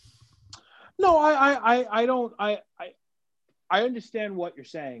 David. No, I don't. I understand what you're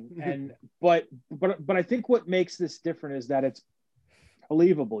saying, and but I think what makes this different is that it's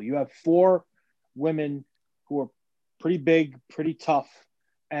believable. You have 4 women who are pretty big, pretty tough,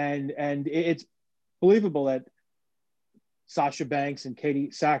 and it's believable that Sasha Banks and Katie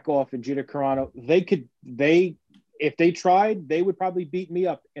Sackhoff and Gina Carano, if they tried, they would probably beat me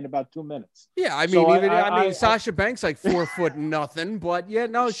up in about 2 minutes. Yeah, I mean, Sasha Banks like 4 foot nothing, but yeah,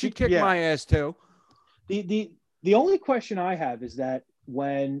 no, she kicked my ass too. The only question I have is that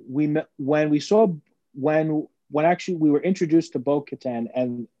when actually we were introduced to Bo-Katan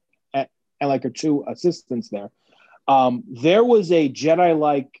and like her 2 assistants there, there was a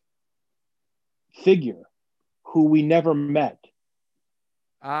Jedi-like figure who we never met.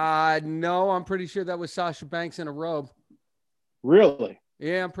 No, I'm pretty sure that was Sasha Banks in a robe. Really?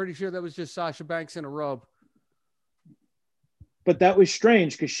 Yeah, I'm pretty sure that was just Sasha Banks in a robe. But that was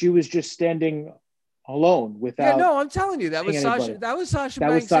strange because she was just standing alone without. Yeah, no, I'm telling you, that was Sasha. That was Sasha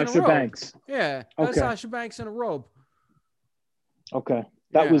Banks. That was Sasha in a robe. Banks. Yeah, that was Sasha Banks in a robe. Okay,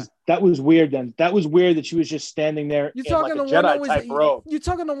 that was weird. Then that was weird that she was just standing there. You're talking like the a one that Jedi was. Type robe. You're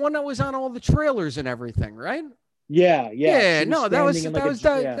talking the one that was on all the trailers and everything, right? Yeah. No, that was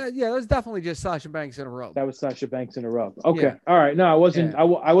definitely just Sasha Banks in a robe. That was Sasha Banks in a robe. Okay, all right. No, I wasn't. Yeah.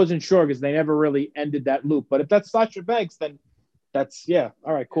 I wasn't sure because they never really ended that loop. But if that's Sasha Banks, then that's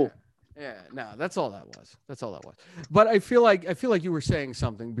all right, cool. Yeah, no, that's all that was. But I feel like you were saying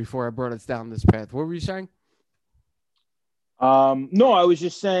something before I brought us down this path. What were you saying? No, I was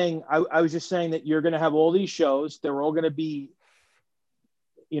just saying. I was just saying that you're going to have all these shows. They're all going to be,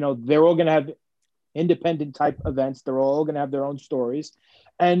 they're all going to have independent type events. They're all going to have their own stories,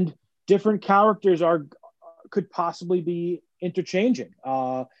 and different characters could possibly be interchanging.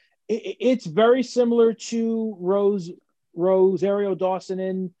 It's very similar to Rosario Dawson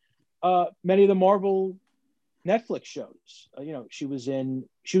in many of the Marvel Netflix shows. She was in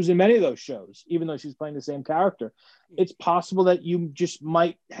many of those shows, even though she's playing the same character. It's possible that you just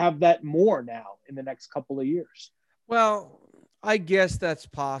might have that more now in the next couple of years. Well, I guess that's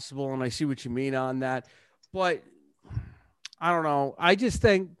possible, and I see what you mean on that. But I don't know. I just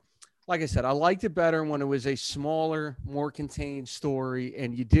think, like I said, I liked it better when it was a smaller, more contained story,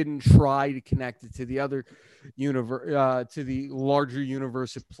 and you didn't try to connect it to the other universe, to the larger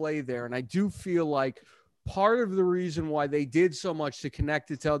universe at play there. And I do feel like part of the reason why they did so much to connect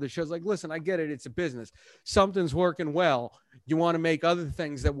it to other shows, like, listen, I get it. It's a business. Something's working well. You want to make other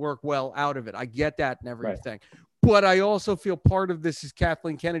things that work well out of it. I get that and everything. Right. But I also feel part of this is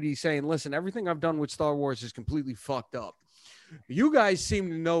Kathleen Kennedy saying, listen, everything I've done with Star Wars is completely fucked up. You guys seem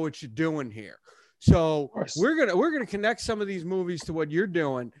to know what you're doing here. So we're gonna connect some of these movies to what you're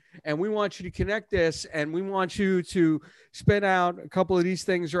doing, and we want you to connect this, and we want you to spin out a couple of these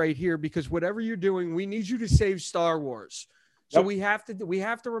things right here, because whatever you're doing, we need you to save Star Wars. So we have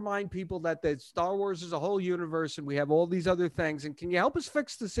to remind people that Star Wars is a whole universe, and we have all these other things. And can you help us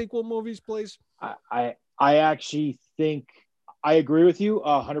fix the sequel movies, please? I actually think I agree with you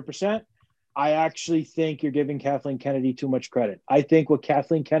 100%. I actually think you're giving Kathleen Kennedy too much credit. I think what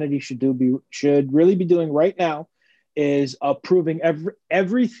Kathleen Kennedy should really be doing right now is approving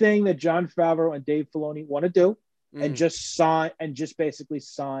everything that Jon Favreau and Dave Filoni want to do, and just basically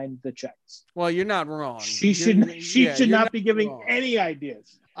sign the checks. Well, you're not wrong. She should not be giving any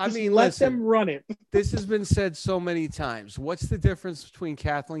ideas. Let them run it. This has been said so many times. What's the difference between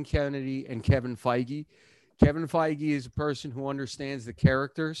Kathleen Kennedy and Kevin Feige? Kevin Feige is a person who understands the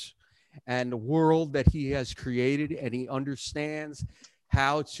characters and the world that he has created, and he understands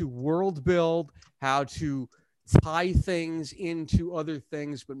how to world build, how to tie things into other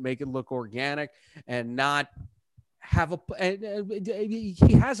things, but make it look organic and not have he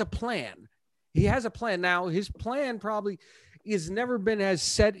has a plan. He has a plan. Now, his plan probably has never been as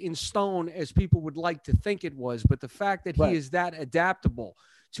set in stone as people would like to think it was. But the fact that he is that adaptable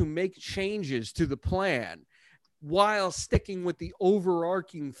to make changes to the plan while sticking with the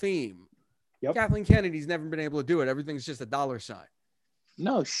overarching theme. Kathleen Kennedy's never been able to do it. Everything's just a dollar sign.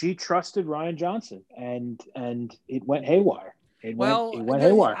 No, she trusted Rian Johnson, and it went haywire. It went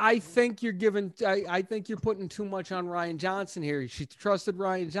haywire. I think you're putting too much on Rian Johnson here. She trusted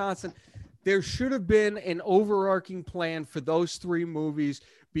Rian Johnson. There should have been an overarching plan for those 3 movies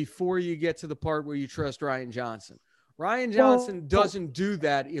before you get to the part where you trust Rian Johnson. Rian Johnson doesn't do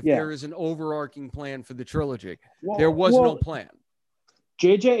that if there is an overarching plan for the trilogy. There was no plan.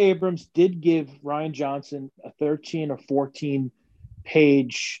 J.J. Abrams did give Rian Johnson a 13 or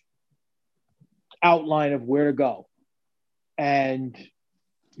 14-page outline of where to go. And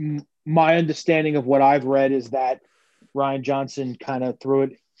my understanding of what I've read is that Rian Johnson kind of threw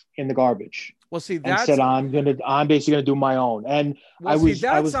it in the garbage. Well, see, and said, I'm basically gonna do my own. And I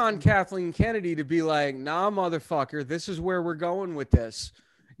was on Kathleen Kennedy to be like, nah, motherfucker, this is where we're going with this.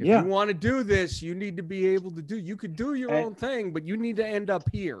 If you want to do this, you need to be able to you could do your own thing, but you need to end up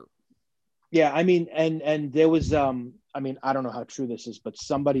here. Yeah, I mean, and there was I mean, I don't know how true this is, but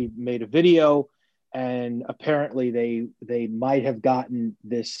somebody made a video, and apparently they might have gotten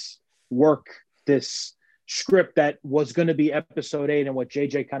this script that was going to be episode 8 and what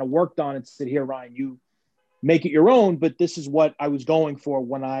JJ kind of worked on and said, here, Ryan, you make it your own, but this is what I was going for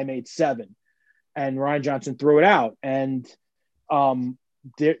when I made 7. And Rian Johnson threw it out. And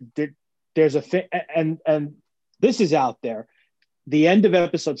there's a thing, and this is out there. The end of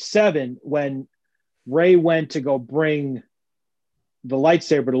episode 7, when Rey went to go bring the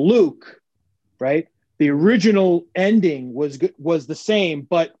lightsaber to Luke, right? The original ending was the same,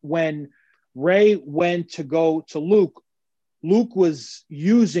 but when Rey went to go to Luke, Luke was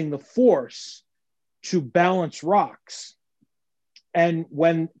using the Force to balance rocks. And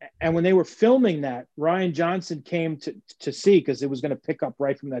when they were filming that, Rian Johnson came to see, because it was going to pick up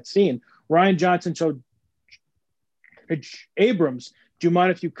right from that scene. Rian Johnson told Abrams, do you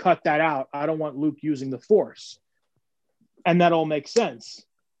mind if you cut that out? I don't want Luke using the Force. And that all makes sense,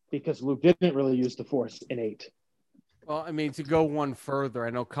 because Luke didn't really use the Force in 8. Well, I mean, to go one further, I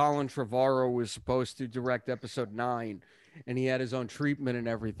know Colin Trevorrow was supposed to direct episode 9, and he had his own treatment and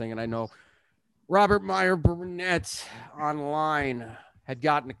everything. And I know Robert Meyer Burnett online had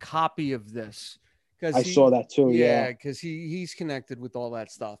gotten a copy of this. I saw that too. Yeah, because he's connected with all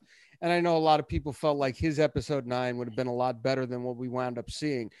that stuff. And I know a lot of people felt like his episode 9 would have been a lot better than what we wound up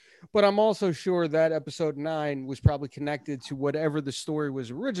seeing. But I'm also sure that episode 9 was probably connected to whatever the story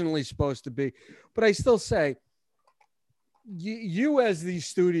was originally supposed to be. But I still say, you as the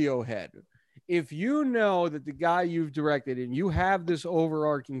studio head, if you know that the guy you've directed and you have this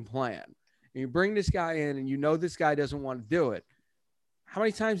overarching plan, and you bring this guy in and you know this guy doesn't want to do it, how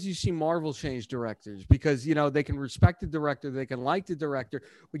many times do you see Marvel change directors? Because, you know, they can respect the director, they can like the director,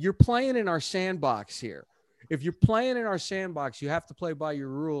 but you're playing in our sandbox here. If you're playing in our sandbox, you have to play by your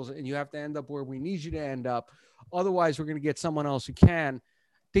rules, and you have to end up where we need you to end up. Otherwise, we're going to get someone else who can.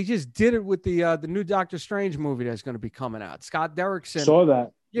 They just did it with the new Doctor Strange movie that's going to be coming out. Scott Derrickson. Saw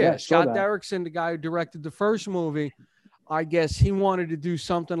that. Yeah, Scott Derrickson, the guy who directed the first movie, I guess he wanted to do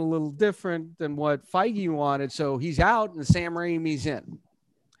something a little different than what Feige wanted. So he's out and Sam Raimi's in.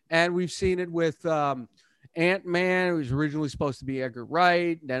 And we've seen it with Ant-Man. It was originally supposed to be Edgar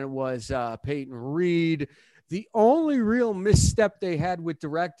Wright. Then it was Peyton Reed. The only real misstep they had with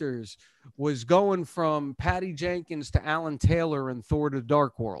directors was going from Patty Jenkins to Alan Taylor in Thor: The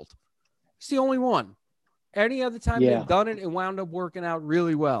Dark World. It's the only one. Any other time they've done it, it wound up working out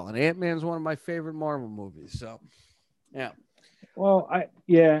really well. And Ant-Man's one of my favorite Marvel movies. So, yeah. Well, I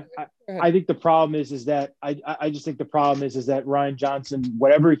think the problem is that I just think the problem is that Rian Johnson,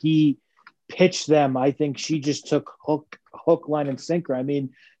 whatever he pitched them, I think she just took hook, line, and sinker. I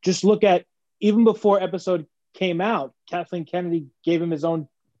mean, just look at, even before episode came out, Kathleen Kennedy gave him his own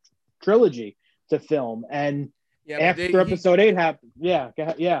trilogy to film, and after episode 8 happened,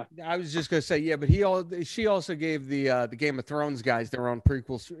 I was just gonna say, but she also gave the Game of Thrones guys their own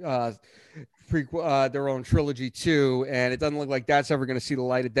their own trilogy too, and it doesn't look like that's ever gonna see the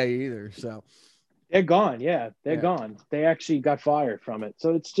light of day either. So they're gone. They're gone. They actually got fired from it.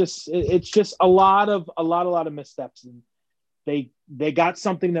 So it's just a lot of missteps, they got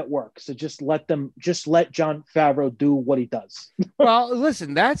something that works. So just let Jon Favreau do what he does. Well,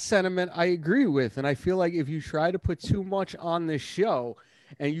 listen, that sentiment I agree with. And I feel like if you try to put too much on this show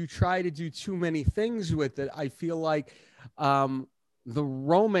and you try to do too many things with it, I feel like the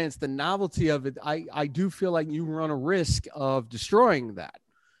romance, the novelty of it, I do feel like you run a risk of destroying that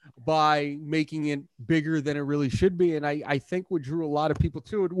by making it bigger than it really should be. And I think what drew a lot of people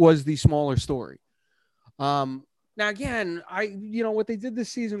to it was the smaller story. Now, again, what they did this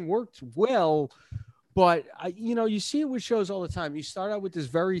season worked well, but you see it with shows all the time. You start out with this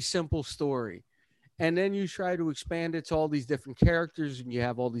very simple story, and then you try to expand it to all these different characters, and you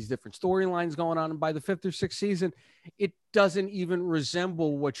have all these different storylines going on. And by the fifth or sixth season, it doesn't even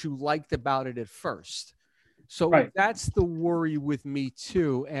resemble what you liked about it at first. So That's the worry with me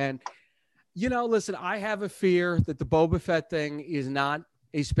too. And, listen, I have a fear that the Boba Fett thing is not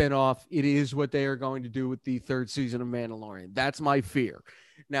a spinoff. It is what they are going to do with the third season of Mandalorian. That's my fear.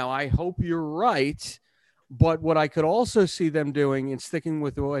 Now, I hope you're right, but what I could also see them doing, and sticking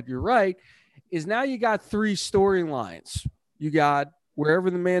with what you're right, is now you got three storylines. You got wherever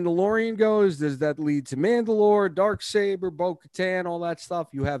the Mandalorian goes, does that lead to Mandalore, Darksaber, Bo-Katan, all that stuff?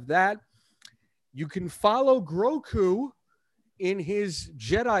 You have that. You can follow Grogu in his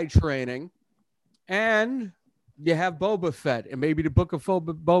Jedi training, and you have Boba Fett, and maybe the Book of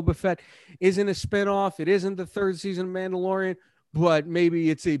Boba Fett isn't a spinoff. It isn't the third season of Mandalorian, but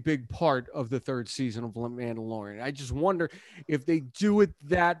maybe it's a big part of the third season of Mandalorian. I just wonder if they do it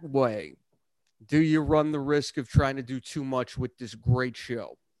that way, do you run the risk of trying to do too much with this great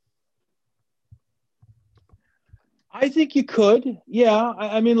show? I think you could. Yeah.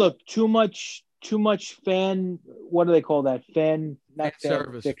 I mean, look, too much fan. What do they call that? Fan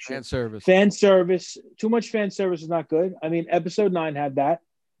service. Fiction. Fan service. Fan service. Too much fan service is not good. I mean, episode 9 had that.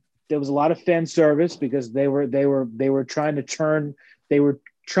 There was a lot of fan service because they were trying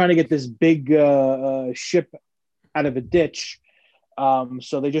to get this big ship out of a ditch.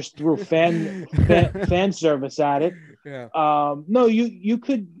 So they just threw fan service at it. Yeah. No, you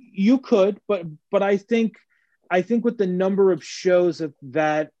could, but I think with the number of shows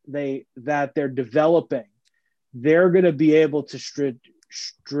that they're developing, they're going to be able to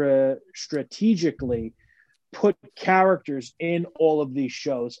strategically put characters in all of these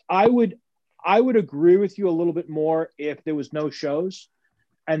shows. I would agree with you a little bit more if there was no shows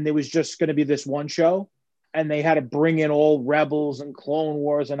and there was just going to be this one show and they had to bring in all Rebels and Clone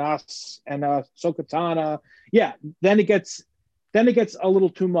Wars and us and Ahsoka Tano. Yeah, then it gets a little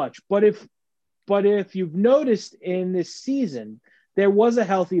too much. But if you've noticed in this season, there was a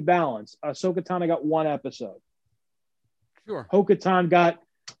healthy balance. Ahsoka Tano got one episode. Sure. Bo-Katan got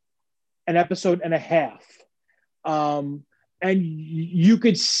an episode and a half. And you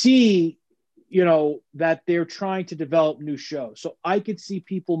could see, that they're trying to develop new shows. So I could see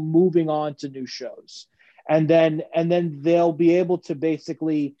people moving on to new shows. And then they'll be able to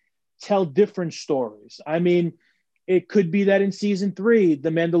basically tell different stories. I mean, it could be that in season 3, the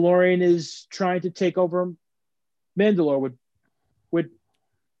Mandalorian is trying to take over Mandalore with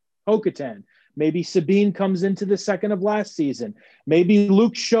Bo-Katan. Maybe Sabine comes into the second of last season. Maybe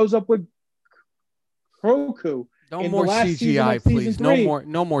Luke shows up with Grogu. No more CGI, please. No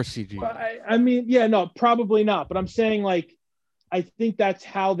more CGI. I mean, yeah, no, probably not. But I'm saying, like, I think that's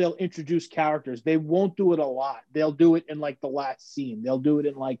how they'll introduce characters. They won't do it a lot. They'll do it in like the last scene. They'll do it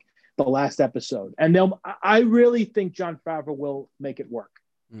in like the last episode. And I really think Jon Favreau will make it work.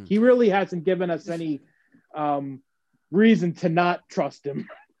 He really hasn't given us any reason to not trust him.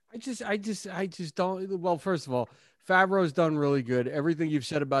 I just don't. Well, first of all, Favreau's done really good. Everything you've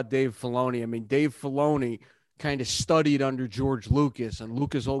said about Dave Filoni. I mean, Dave Filoni kind of studied under George Lucas, and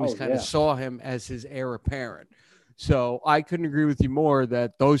Lucas always kind of saw him as his heir apparent. So I couldn't agree with you more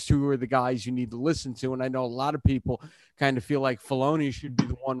that those two are the guys you need to listen to. And I know a lot of people kind of feel like Filoni should be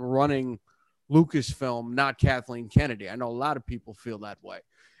the one running Lucasfilm, not Kathleen Kennedy. I know a lot of people feel that way.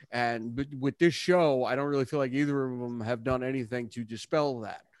 And with this show, I don't really feel like either of them have done anything to dispel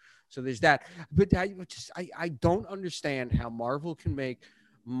that. So there's that. But I don't understand how Marvel can make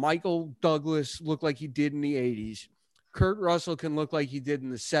Michael Douglas look like he did in the 80s. Kurt Russell can look like he did in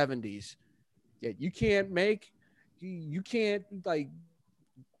the 70s. Yet you can't like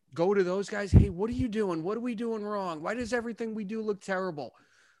go to those guys. Hey, what are you doing? What are we doing wrong? Why does everything we do look terrible?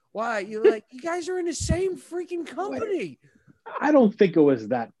 Why? You're like, you guys are in the same freaking company. I don't think it was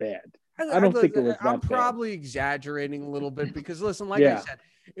that bad. I don't think it was that bad. I'm probably exaggerating a little bit because, listen, like I said,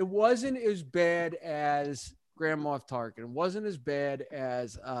 it wasn't as bad as Grand Moff Tarkin. It wasn't as bad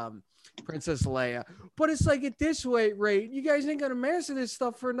as Princess Leia. But it's like at this rate, you guys ain't going to master this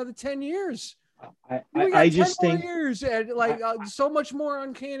stuff for another 10 years. We got 10 just more think years and so much more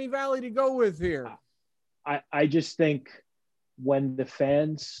uncanny valley to go with here. I just think when the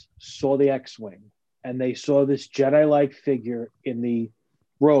fans saw the X-Wing and they saw this Jedi-like figure in the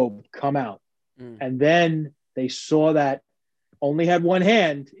robe come out, and then they saw that only had one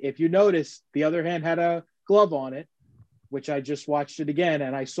hand. If you notice, the other hand had a glove on it, which I just watched it again,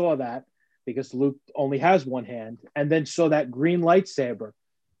 and I saw that because Luke only has one hand, and then saw that green lightsaber.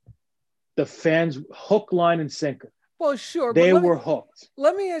 The fans hook, line, and sinker. Well, sure. They were hooked.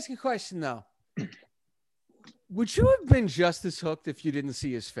 Let me ask you a question, though. Would you have been just as hooked if you didn't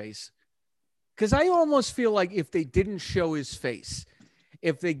see his face? Because I almost feel like if they didn't show his face,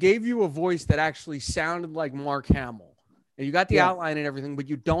 if they gave you a voice that actually sounded like Mark Hamill, and you got the outline and everything, but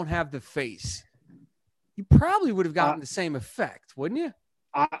you don't have the face, you probably would have gotten the same effect, wouldn't you?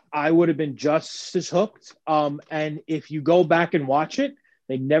 I would have been just as hooked. And if you go back and watch it,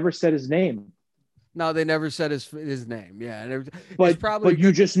 they never said his name. No, they never said his name. Yeah, but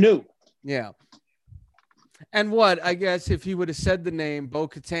you just knew. Yeah. And what, I guess if he would have said the name,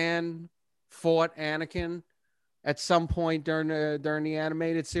 Bo-Katan fought Anakin at some point during the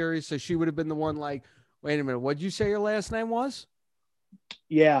animated series. So she would have been the one like, wait a minute, what'd you say your last name was?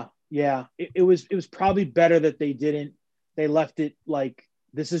 Yeah. It was probably better that they left it like,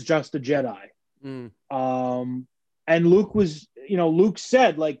 this is just a Jedi. And Luke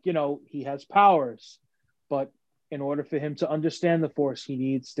said, like, he has powers, but in order for him to understand the Force, he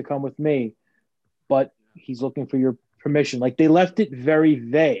needs to come with me. But he's looking for your permission. Like, they left it very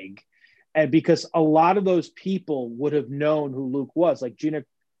vague. And because a lot of those people would have known who Luke was, like Gina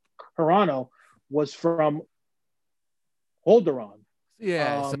Carano was from Alderaan.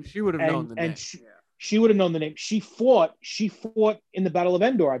 Yeah, so she would have known the name. She would have known the name. She fought in the Battle of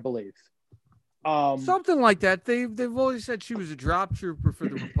Endor, I believe. Something like that. They've always said she was a drop trooper for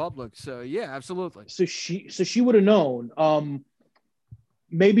the Republic. So yeah, absolutely. So she would have known.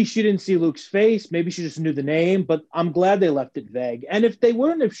 Maybe she didn't see Luke's face. Maybe she just knew the name. But I'm glad they left it vague. And if they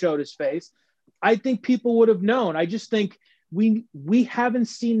wouldn't have showed his face, I think people would have known. I just think we haven't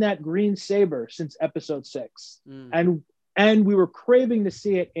seen that green saber since Episode 6, and we were craving to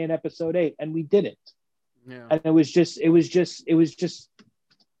see it in Episode 8, and we didn't. Yeah. And it was just. I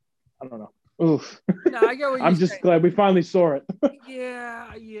don't know. Oof. No, I get what I'm just saying. glad we finally saw it.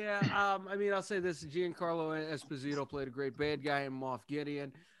 Yeah. I mean, I'll say this: Giancarlo Esposito played a great bad guy in Moff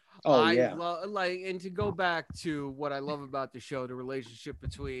Gideon. And to go back to what I love about the show, the relationship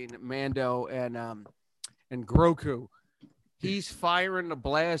between Mando and Grogu. He's firing the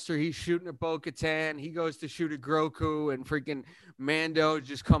blaster. He's shooting at Bo-Katan. He goes to shoot at Grogu, and freaking Mando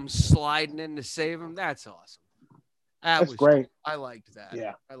just comes sliding in to save him. That's awesome. That's great. I liked that.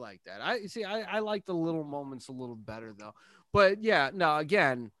 Yeah, I liked that. I like the little moments a little better though. But yeah, no.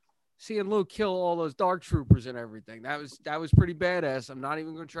 Again, seeing Luke kill all those dark troopers and everything, that was pretty badass. I'm not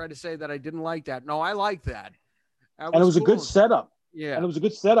even going to try to say that I didn't like that. No, I like that. And it was cool. A good setup. Yeah, and it was a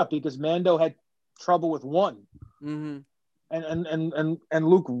good setup because Mando had trouble with one. Mm-hmm. And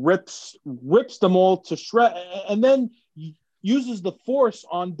Luke rips them all to shred, and then uses the Force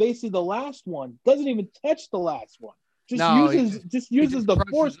on basically the last one. Doesn't even touch the last one. Just uses the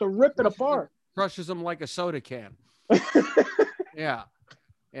Force to rip it apart. Crushes them like a soda can. Yeah.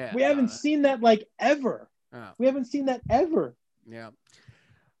 We haven't seen that like ever. We haven't seen that ever. Yeah.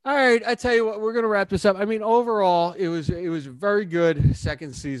 All right, I tell you what, we're gonna wrap this up. I mean, overall, it was a very good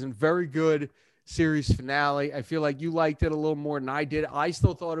second season, very good series finale. I feel like you liked it a little more than I did. I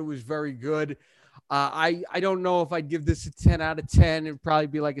still thought it was very good. I don't know if I'd give this a 10 out of 10. It'd probably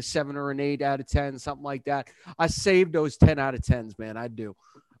be like a 7 or an 8 out of 10, something like that. I saved those 10 out of 10s, man. I do.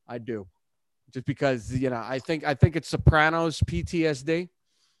 Just because, I think it's Sopranos PTSD.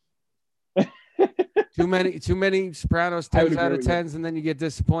 Too many Sopranos 10s out of 10s, and then you get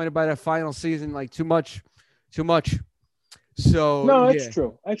disappointed by that final season. Like too much. So no, that's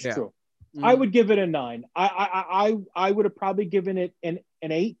true. That's true. Mm-hmm. I would give it a 9. I would have probably given it an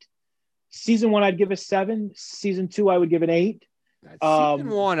 8. Season 1, I'd give a 7. Season 2, I would give an 8. Season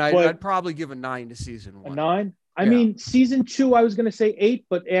 1, I'd probably give a 9 to season 1. A 9? I mean, season 2, I was going to say 8,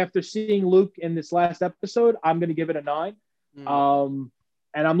 but after seeing Luke in this last episode, I'm going to give it a 9. Mm.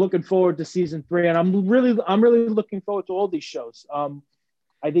 And I'm looking forward to season 3, and I'm really looking forward to all these shows.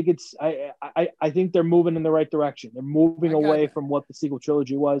 I think I think they're moving in the right direction. They're moving away from what the sequel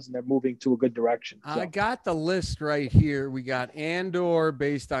trilogy was, and they're moving to a good direction. So. I got the list right here. We got Andor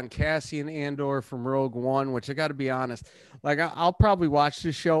based on Cassian Andor from Rogue One, which I got to be honest, like I'll probably watch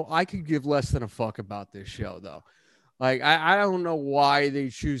this show. I could give less than a fuck about this show though. Like I don't know why they're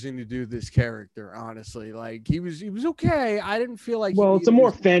choosing to do this character. Honestly, like he was okay. I didn't feel like he Well, it's a needed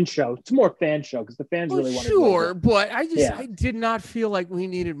more his. fan show. It's a more fan show because the fans Well, really wanted Logan. sure, but Yeah. I did not feel like we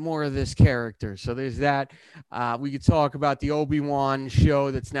needed more of this character. So there's that. We could talk about the Obi-Wan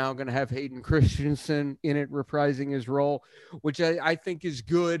show that's now going to have Hayden Christensen in it, reprising his role, which I think is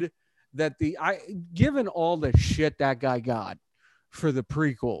good. That given all the shit that guy got for the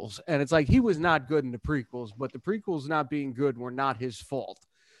prequels, and it's like he was not good in the prequels, but the prequels not being good were not his fault.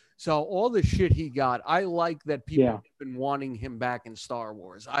 So all the shit he got, I like that people have been wanting him back in Star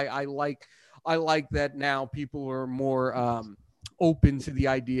Wars. I like that now people are more open to the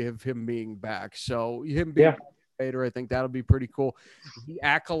idea of him being back. So him being Vader, I think that'll be pretty cool. The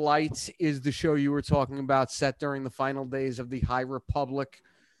Acolytes is the show you were talking about, set during the final days of the High Republic.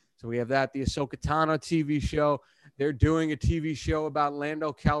 So we have that. The Ahsoka Tano TV show. They're doing a TV show about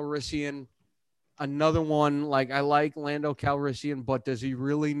Lando Calrissian. Another one, like I like Lando Calrissian, but does he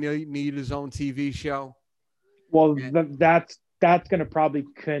really need his own TV show? Well, that's going to probably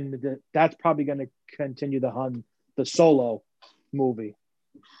continue the Solo movie.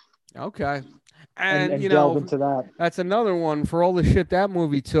 Okay. And you delve know, into that. That's another one. For all the shit that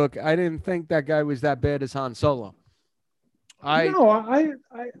movie took, I didn't think that guy was that bad as Han Solo. I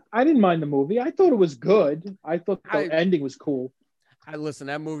didn't mind the movie. I thought it was good. I thought the ending was cool. Listen,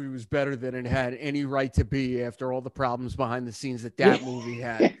 that movie was better than it had any right to be after all the problems behind the scenes that movie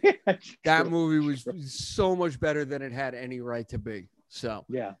had. That movie was so much better than it had any right to be. So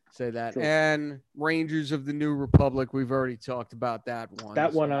say that. True. And Rangers of the New Republic, we've already talked about that one.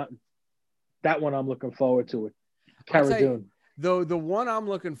 That one I'm looking forward to it. Cara Dune. Though the one I'm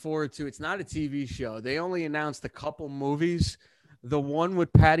looking forward to, it's not a TV show. They only announced a couple movies. The one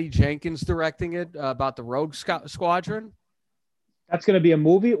with Patty Jenkins directing it about the Rogue Squadron. That's going to be a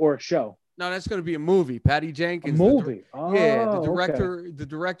movie or a show? No, that's going to be a movie. Patty Jenkins. A movie? The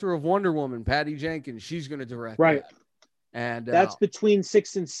director of Wonder Woman, Patty Jenkins. She's going to direct right. That. And that's between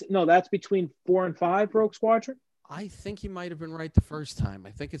 4 and 5, Rogue Squadron? I think you might have been right the first time.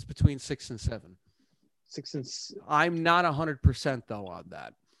 I think it's between 6 and 7. I'm not 100% though on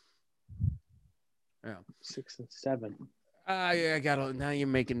that. Yeah, 6 and 7. I gotta. Now you're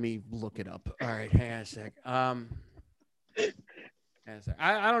making me look it up. All right, hang on a sec. I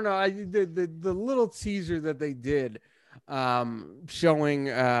don't know. The little teaser that they did, showing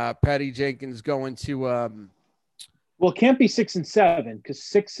Patty Jenkins going to. Well, it can't be 6 and 7 because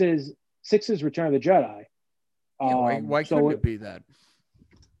 6 is Return of the Jedi. Why couldn't it be that?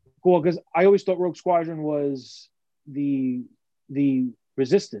 Well, because I always thought Rogue Squadron was the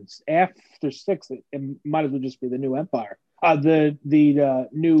Resistance. After 6, it might as well just be the New Empire, the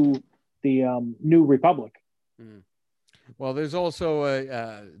New Republic. Well, there's also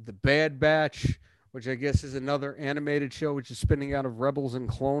the Bad Batch, which I guess is another animated show, which is spinning out of Rebels and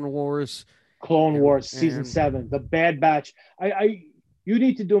Clone Wars. Season 7, the Bad Batch. You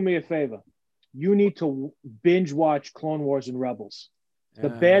need to do me a favor. You need to binge watch Clone Wars and Rebels. The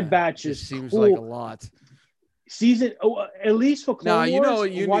Bad Batch seems cool. like a lot. At least for Clone Wars, you know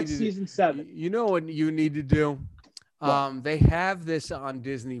what you watch need season 7. You know what you need to do? They have this on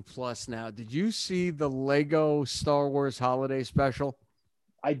Disney Plus now. Did you see the Lego Star Wars holiday special?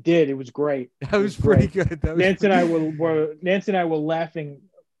 I did. It was great. That was pretty good. Nancy and I were laughing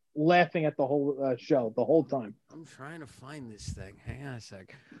at the whole show the whole time. I'm trying to find this thing. Hang on a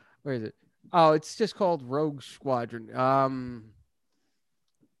sec. Where is it? Oh, it's just called Rogue Squadron.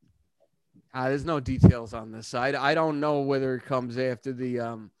 There's no details on this side. I don't know whether it comes after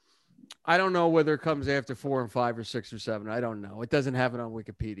I don't know whether it comes after 4 and 5 or 6 or 7. I don't know. It doesn't have it on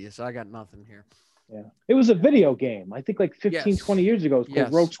Wikipedia, so I got nothing here. Yeah. It was a video game. I think like 20 years ago. It's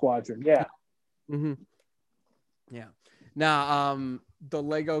called Rogue Squadron. Yeah. Mm-hmm. Yeah. Now, the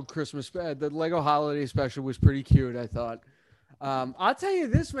Lego holiday special was pretty cute, I thought. I'll tell you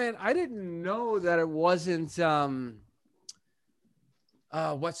this, man. I didn't know that it wasn't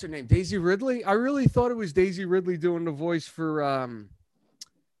what's her name? Daisy Ridley. I really thought it was Daisy Ridley doing the voice for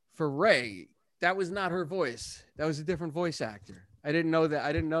Rey. That was not her voice. That was a different voice actor. I didn't know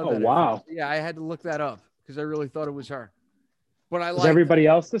that. Oh, wow. Yeah, I had to look that up because I really thought it was her. But Is everybody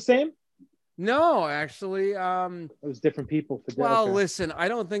else the same? No, actually. It was different people. Listen, I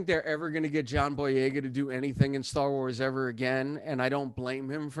don't think they're ever going to get John Boyega to do anything in Star Wars ever again, and I don't blame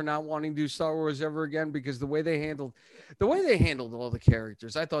him for not wanting to do Star Wars ever again because the way they handled all the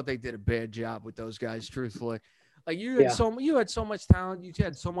characters, I thought they did a bad job with those guys. Truthfully, like you had so much talent, you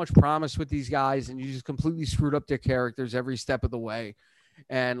had so much promise with these guys, and you just completely screwed up their characters every step of the way.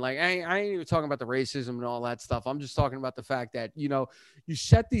 And like, I ain't even talking about the racism and all that stuff. I'm just talking about the fact that, you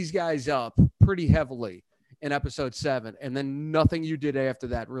set these guys up pretty heavily in episode 7, and then nothing you did after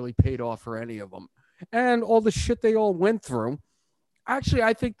that really paid off for any of them. And all the shit they all went through. Actually,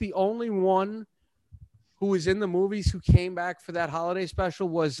 I think the only one who was in the movies who came back for that holiday special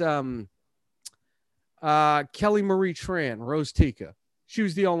was Kelly Marie Tran, Rose Tika. She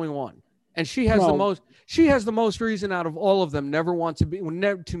was the only one. And she has the most reason out of all of them never want to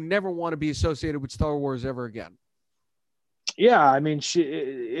be associated with Star Wars ever again. Yeah, I mean,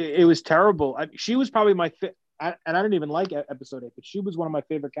 it was terrible. She was probably and I didn't even like episode 8, but she was one of my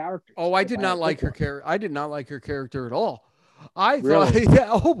favorite characters. Oh, I did not like her character. I did not like her character at all. I thought, Really? yeah,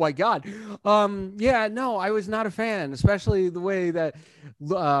 oh my God. Yeah, no, I was not a fan, especially the way that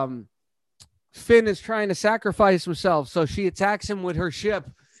Finn is trying to sacrifice himself. So she attacks him with her ship.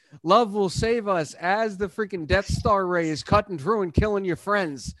 Love will save us as the freaking Death Star ray is cutting through and killing your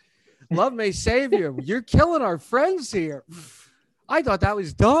friends. Love may save you. You're killing our friends here. I thought that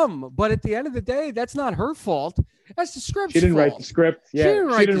was dumb, but at the end of the day, that's not her fault. That's the script's fault. She didn't write the script. Yeah, she didn't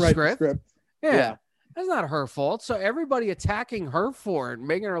write the script. Yeah. That's not her fault. So everybody attacking her for it,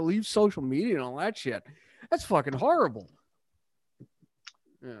 making her leave social media and all that shit, that's fucking horrible.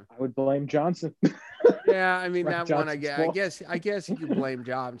 Yeah. I would blame Johnson. Yeah, I mean that one. I guess you could blame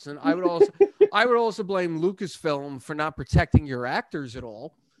Johnson. I would also blame Lucasfilm for not protecting your actors at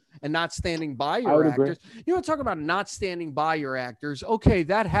all and not standing by your actors. Agree. You want to talk about not standing by your actors? Okay,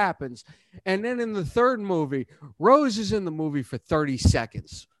 that happens. And then in the third movie, Rose is in the movie for 30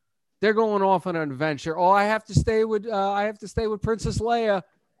 seconds. They're going off on an adventure. Oh, I have to stay with Princess Leia.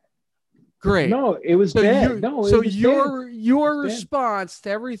 Great. No, it was bad. Your response to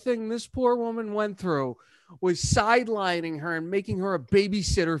everything this poor woman went through was sidelining her and making her a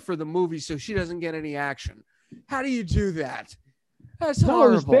babysitter for the movie so she doesn't get any action. How do you do that? That's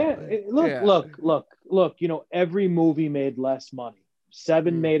horrible. It was bad. Look. You know, every movie made less money.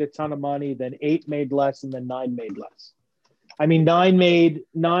 7 made a ton of money, then 8 made less, and then 9 made less. I mean, 9 made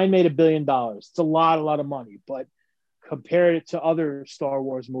 $1 billion. It's a lot of money, but compared it to other Star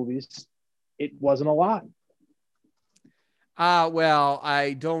Wars movies, it wasn't a lot. Well,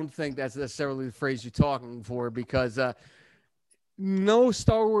 I don't think that's necessarily the phrase you're talking for, because no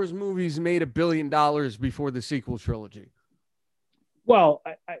Star Wars movies made $1 billion before the sequel trilogy. Well,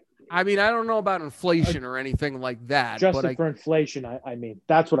 I mean, I don't know about inflation or anything like that. Adjusted for inflation, I mean,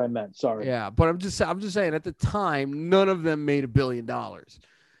 that's what I meant. Sorry. Yeah, but I'm just saying, at the time, none of them made $1 billion.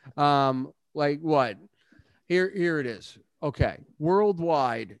 Like what? Here it is. Okay,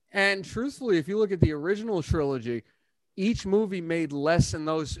 worldwide, and truthfully, if you look at the original trilogy, each movie made less in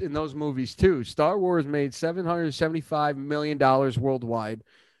those movies too. Star Wars made $775 million worldwide.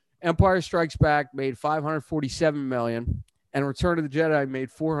 Empire Strikes Back made $547 million. And Return of the Jedi made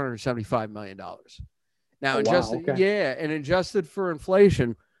 $475 million. Now, adjusted for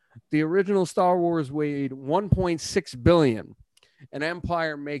inflation, the original Star Wars weighed $1.6 billion, and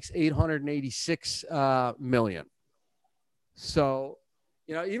Empire makes $886 million. So,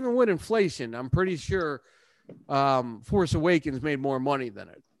 you know, even with inflation, I'm pretty sure Force Awakens made more money than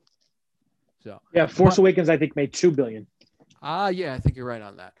it. So yeah, Force Awakens I think made $2 billion. Yeah, I think you're right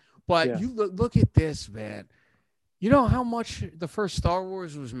on that. But you look at this, man. You know how much the first Star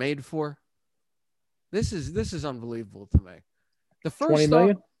Wars was made for? This is unbelievable to me. The first 20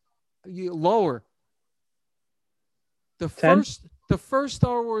 million? Lower. The 10? first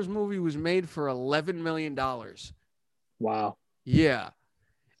Star Wars movie was made for $11 million. Wow. Yeah.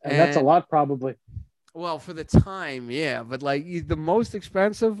 And that's a lot, probably. Well, for the time, yeah. But like the most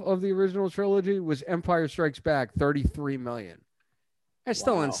expensive of the original trilogy was Empire Strikes Back, $33 million. That's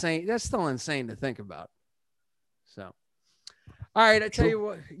still insane. That's still insane to think about. So, all right, I tell you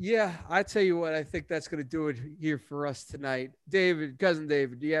what. Yeah, I tell you what. I think that's going to do it here for us tonight. Cousin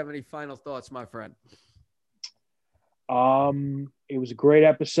David, do you have any final thoughts, my friend? It was a great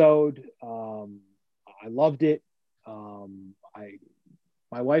episode. I loved it.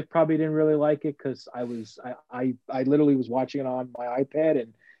 My wife probably didn't really like it because I literally was watching it on my iPad,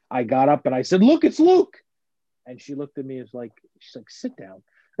 and I got up and I said, "Look, it's Luke," and she looked at me she's like, "Sit down."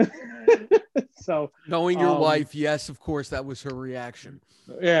 So knowing your wife, yes, of course, that was her reaction.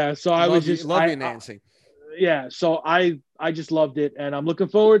 Yeah, so I was just love you, Nancy. Yeah, so I just loved it, and I'm looking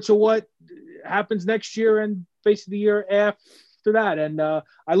forward to what happens next year and face of the year after that. And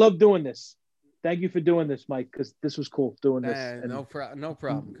I love doing this. Thank you for doing this, Mike, because this was cool doing this. No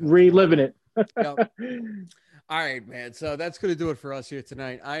problem. Reliving it. Yep. All right, man. So that's going to do it for us here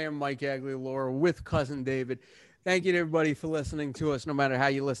tonight. I am Mike Agliolora with Cousin David. Thank you to everybody for listening to us, no matter how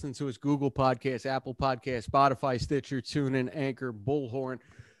you listen to us: Google Podcasts, Apple Podcasts, Spotify, Stitcher, TuneIn, Anchor, Bullhorn.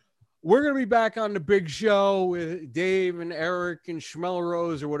 we're going to be back on the big show with Dave and Eric and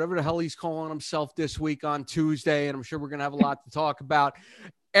Schmelrose or whatever the hell he's calling himself this week on Tuesday. And I'm sure we're going to have a lot to talk about.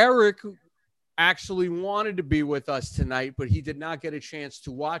 Eric actually wanted to be with us tonight, but he did not get a chance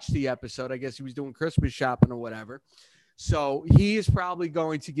to watch the episode. I guess he was doing Christmas shopping or whatever. So he is probably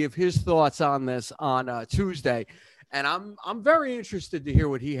going to give his thoughts on this on Tuesday. And I'm very interested to hear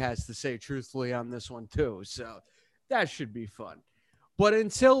what he has to say truthfully on this one too. So that should be fun. But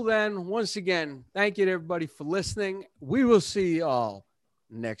until then, once again, thank you to everybody for listening. We will see you all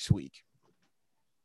next week.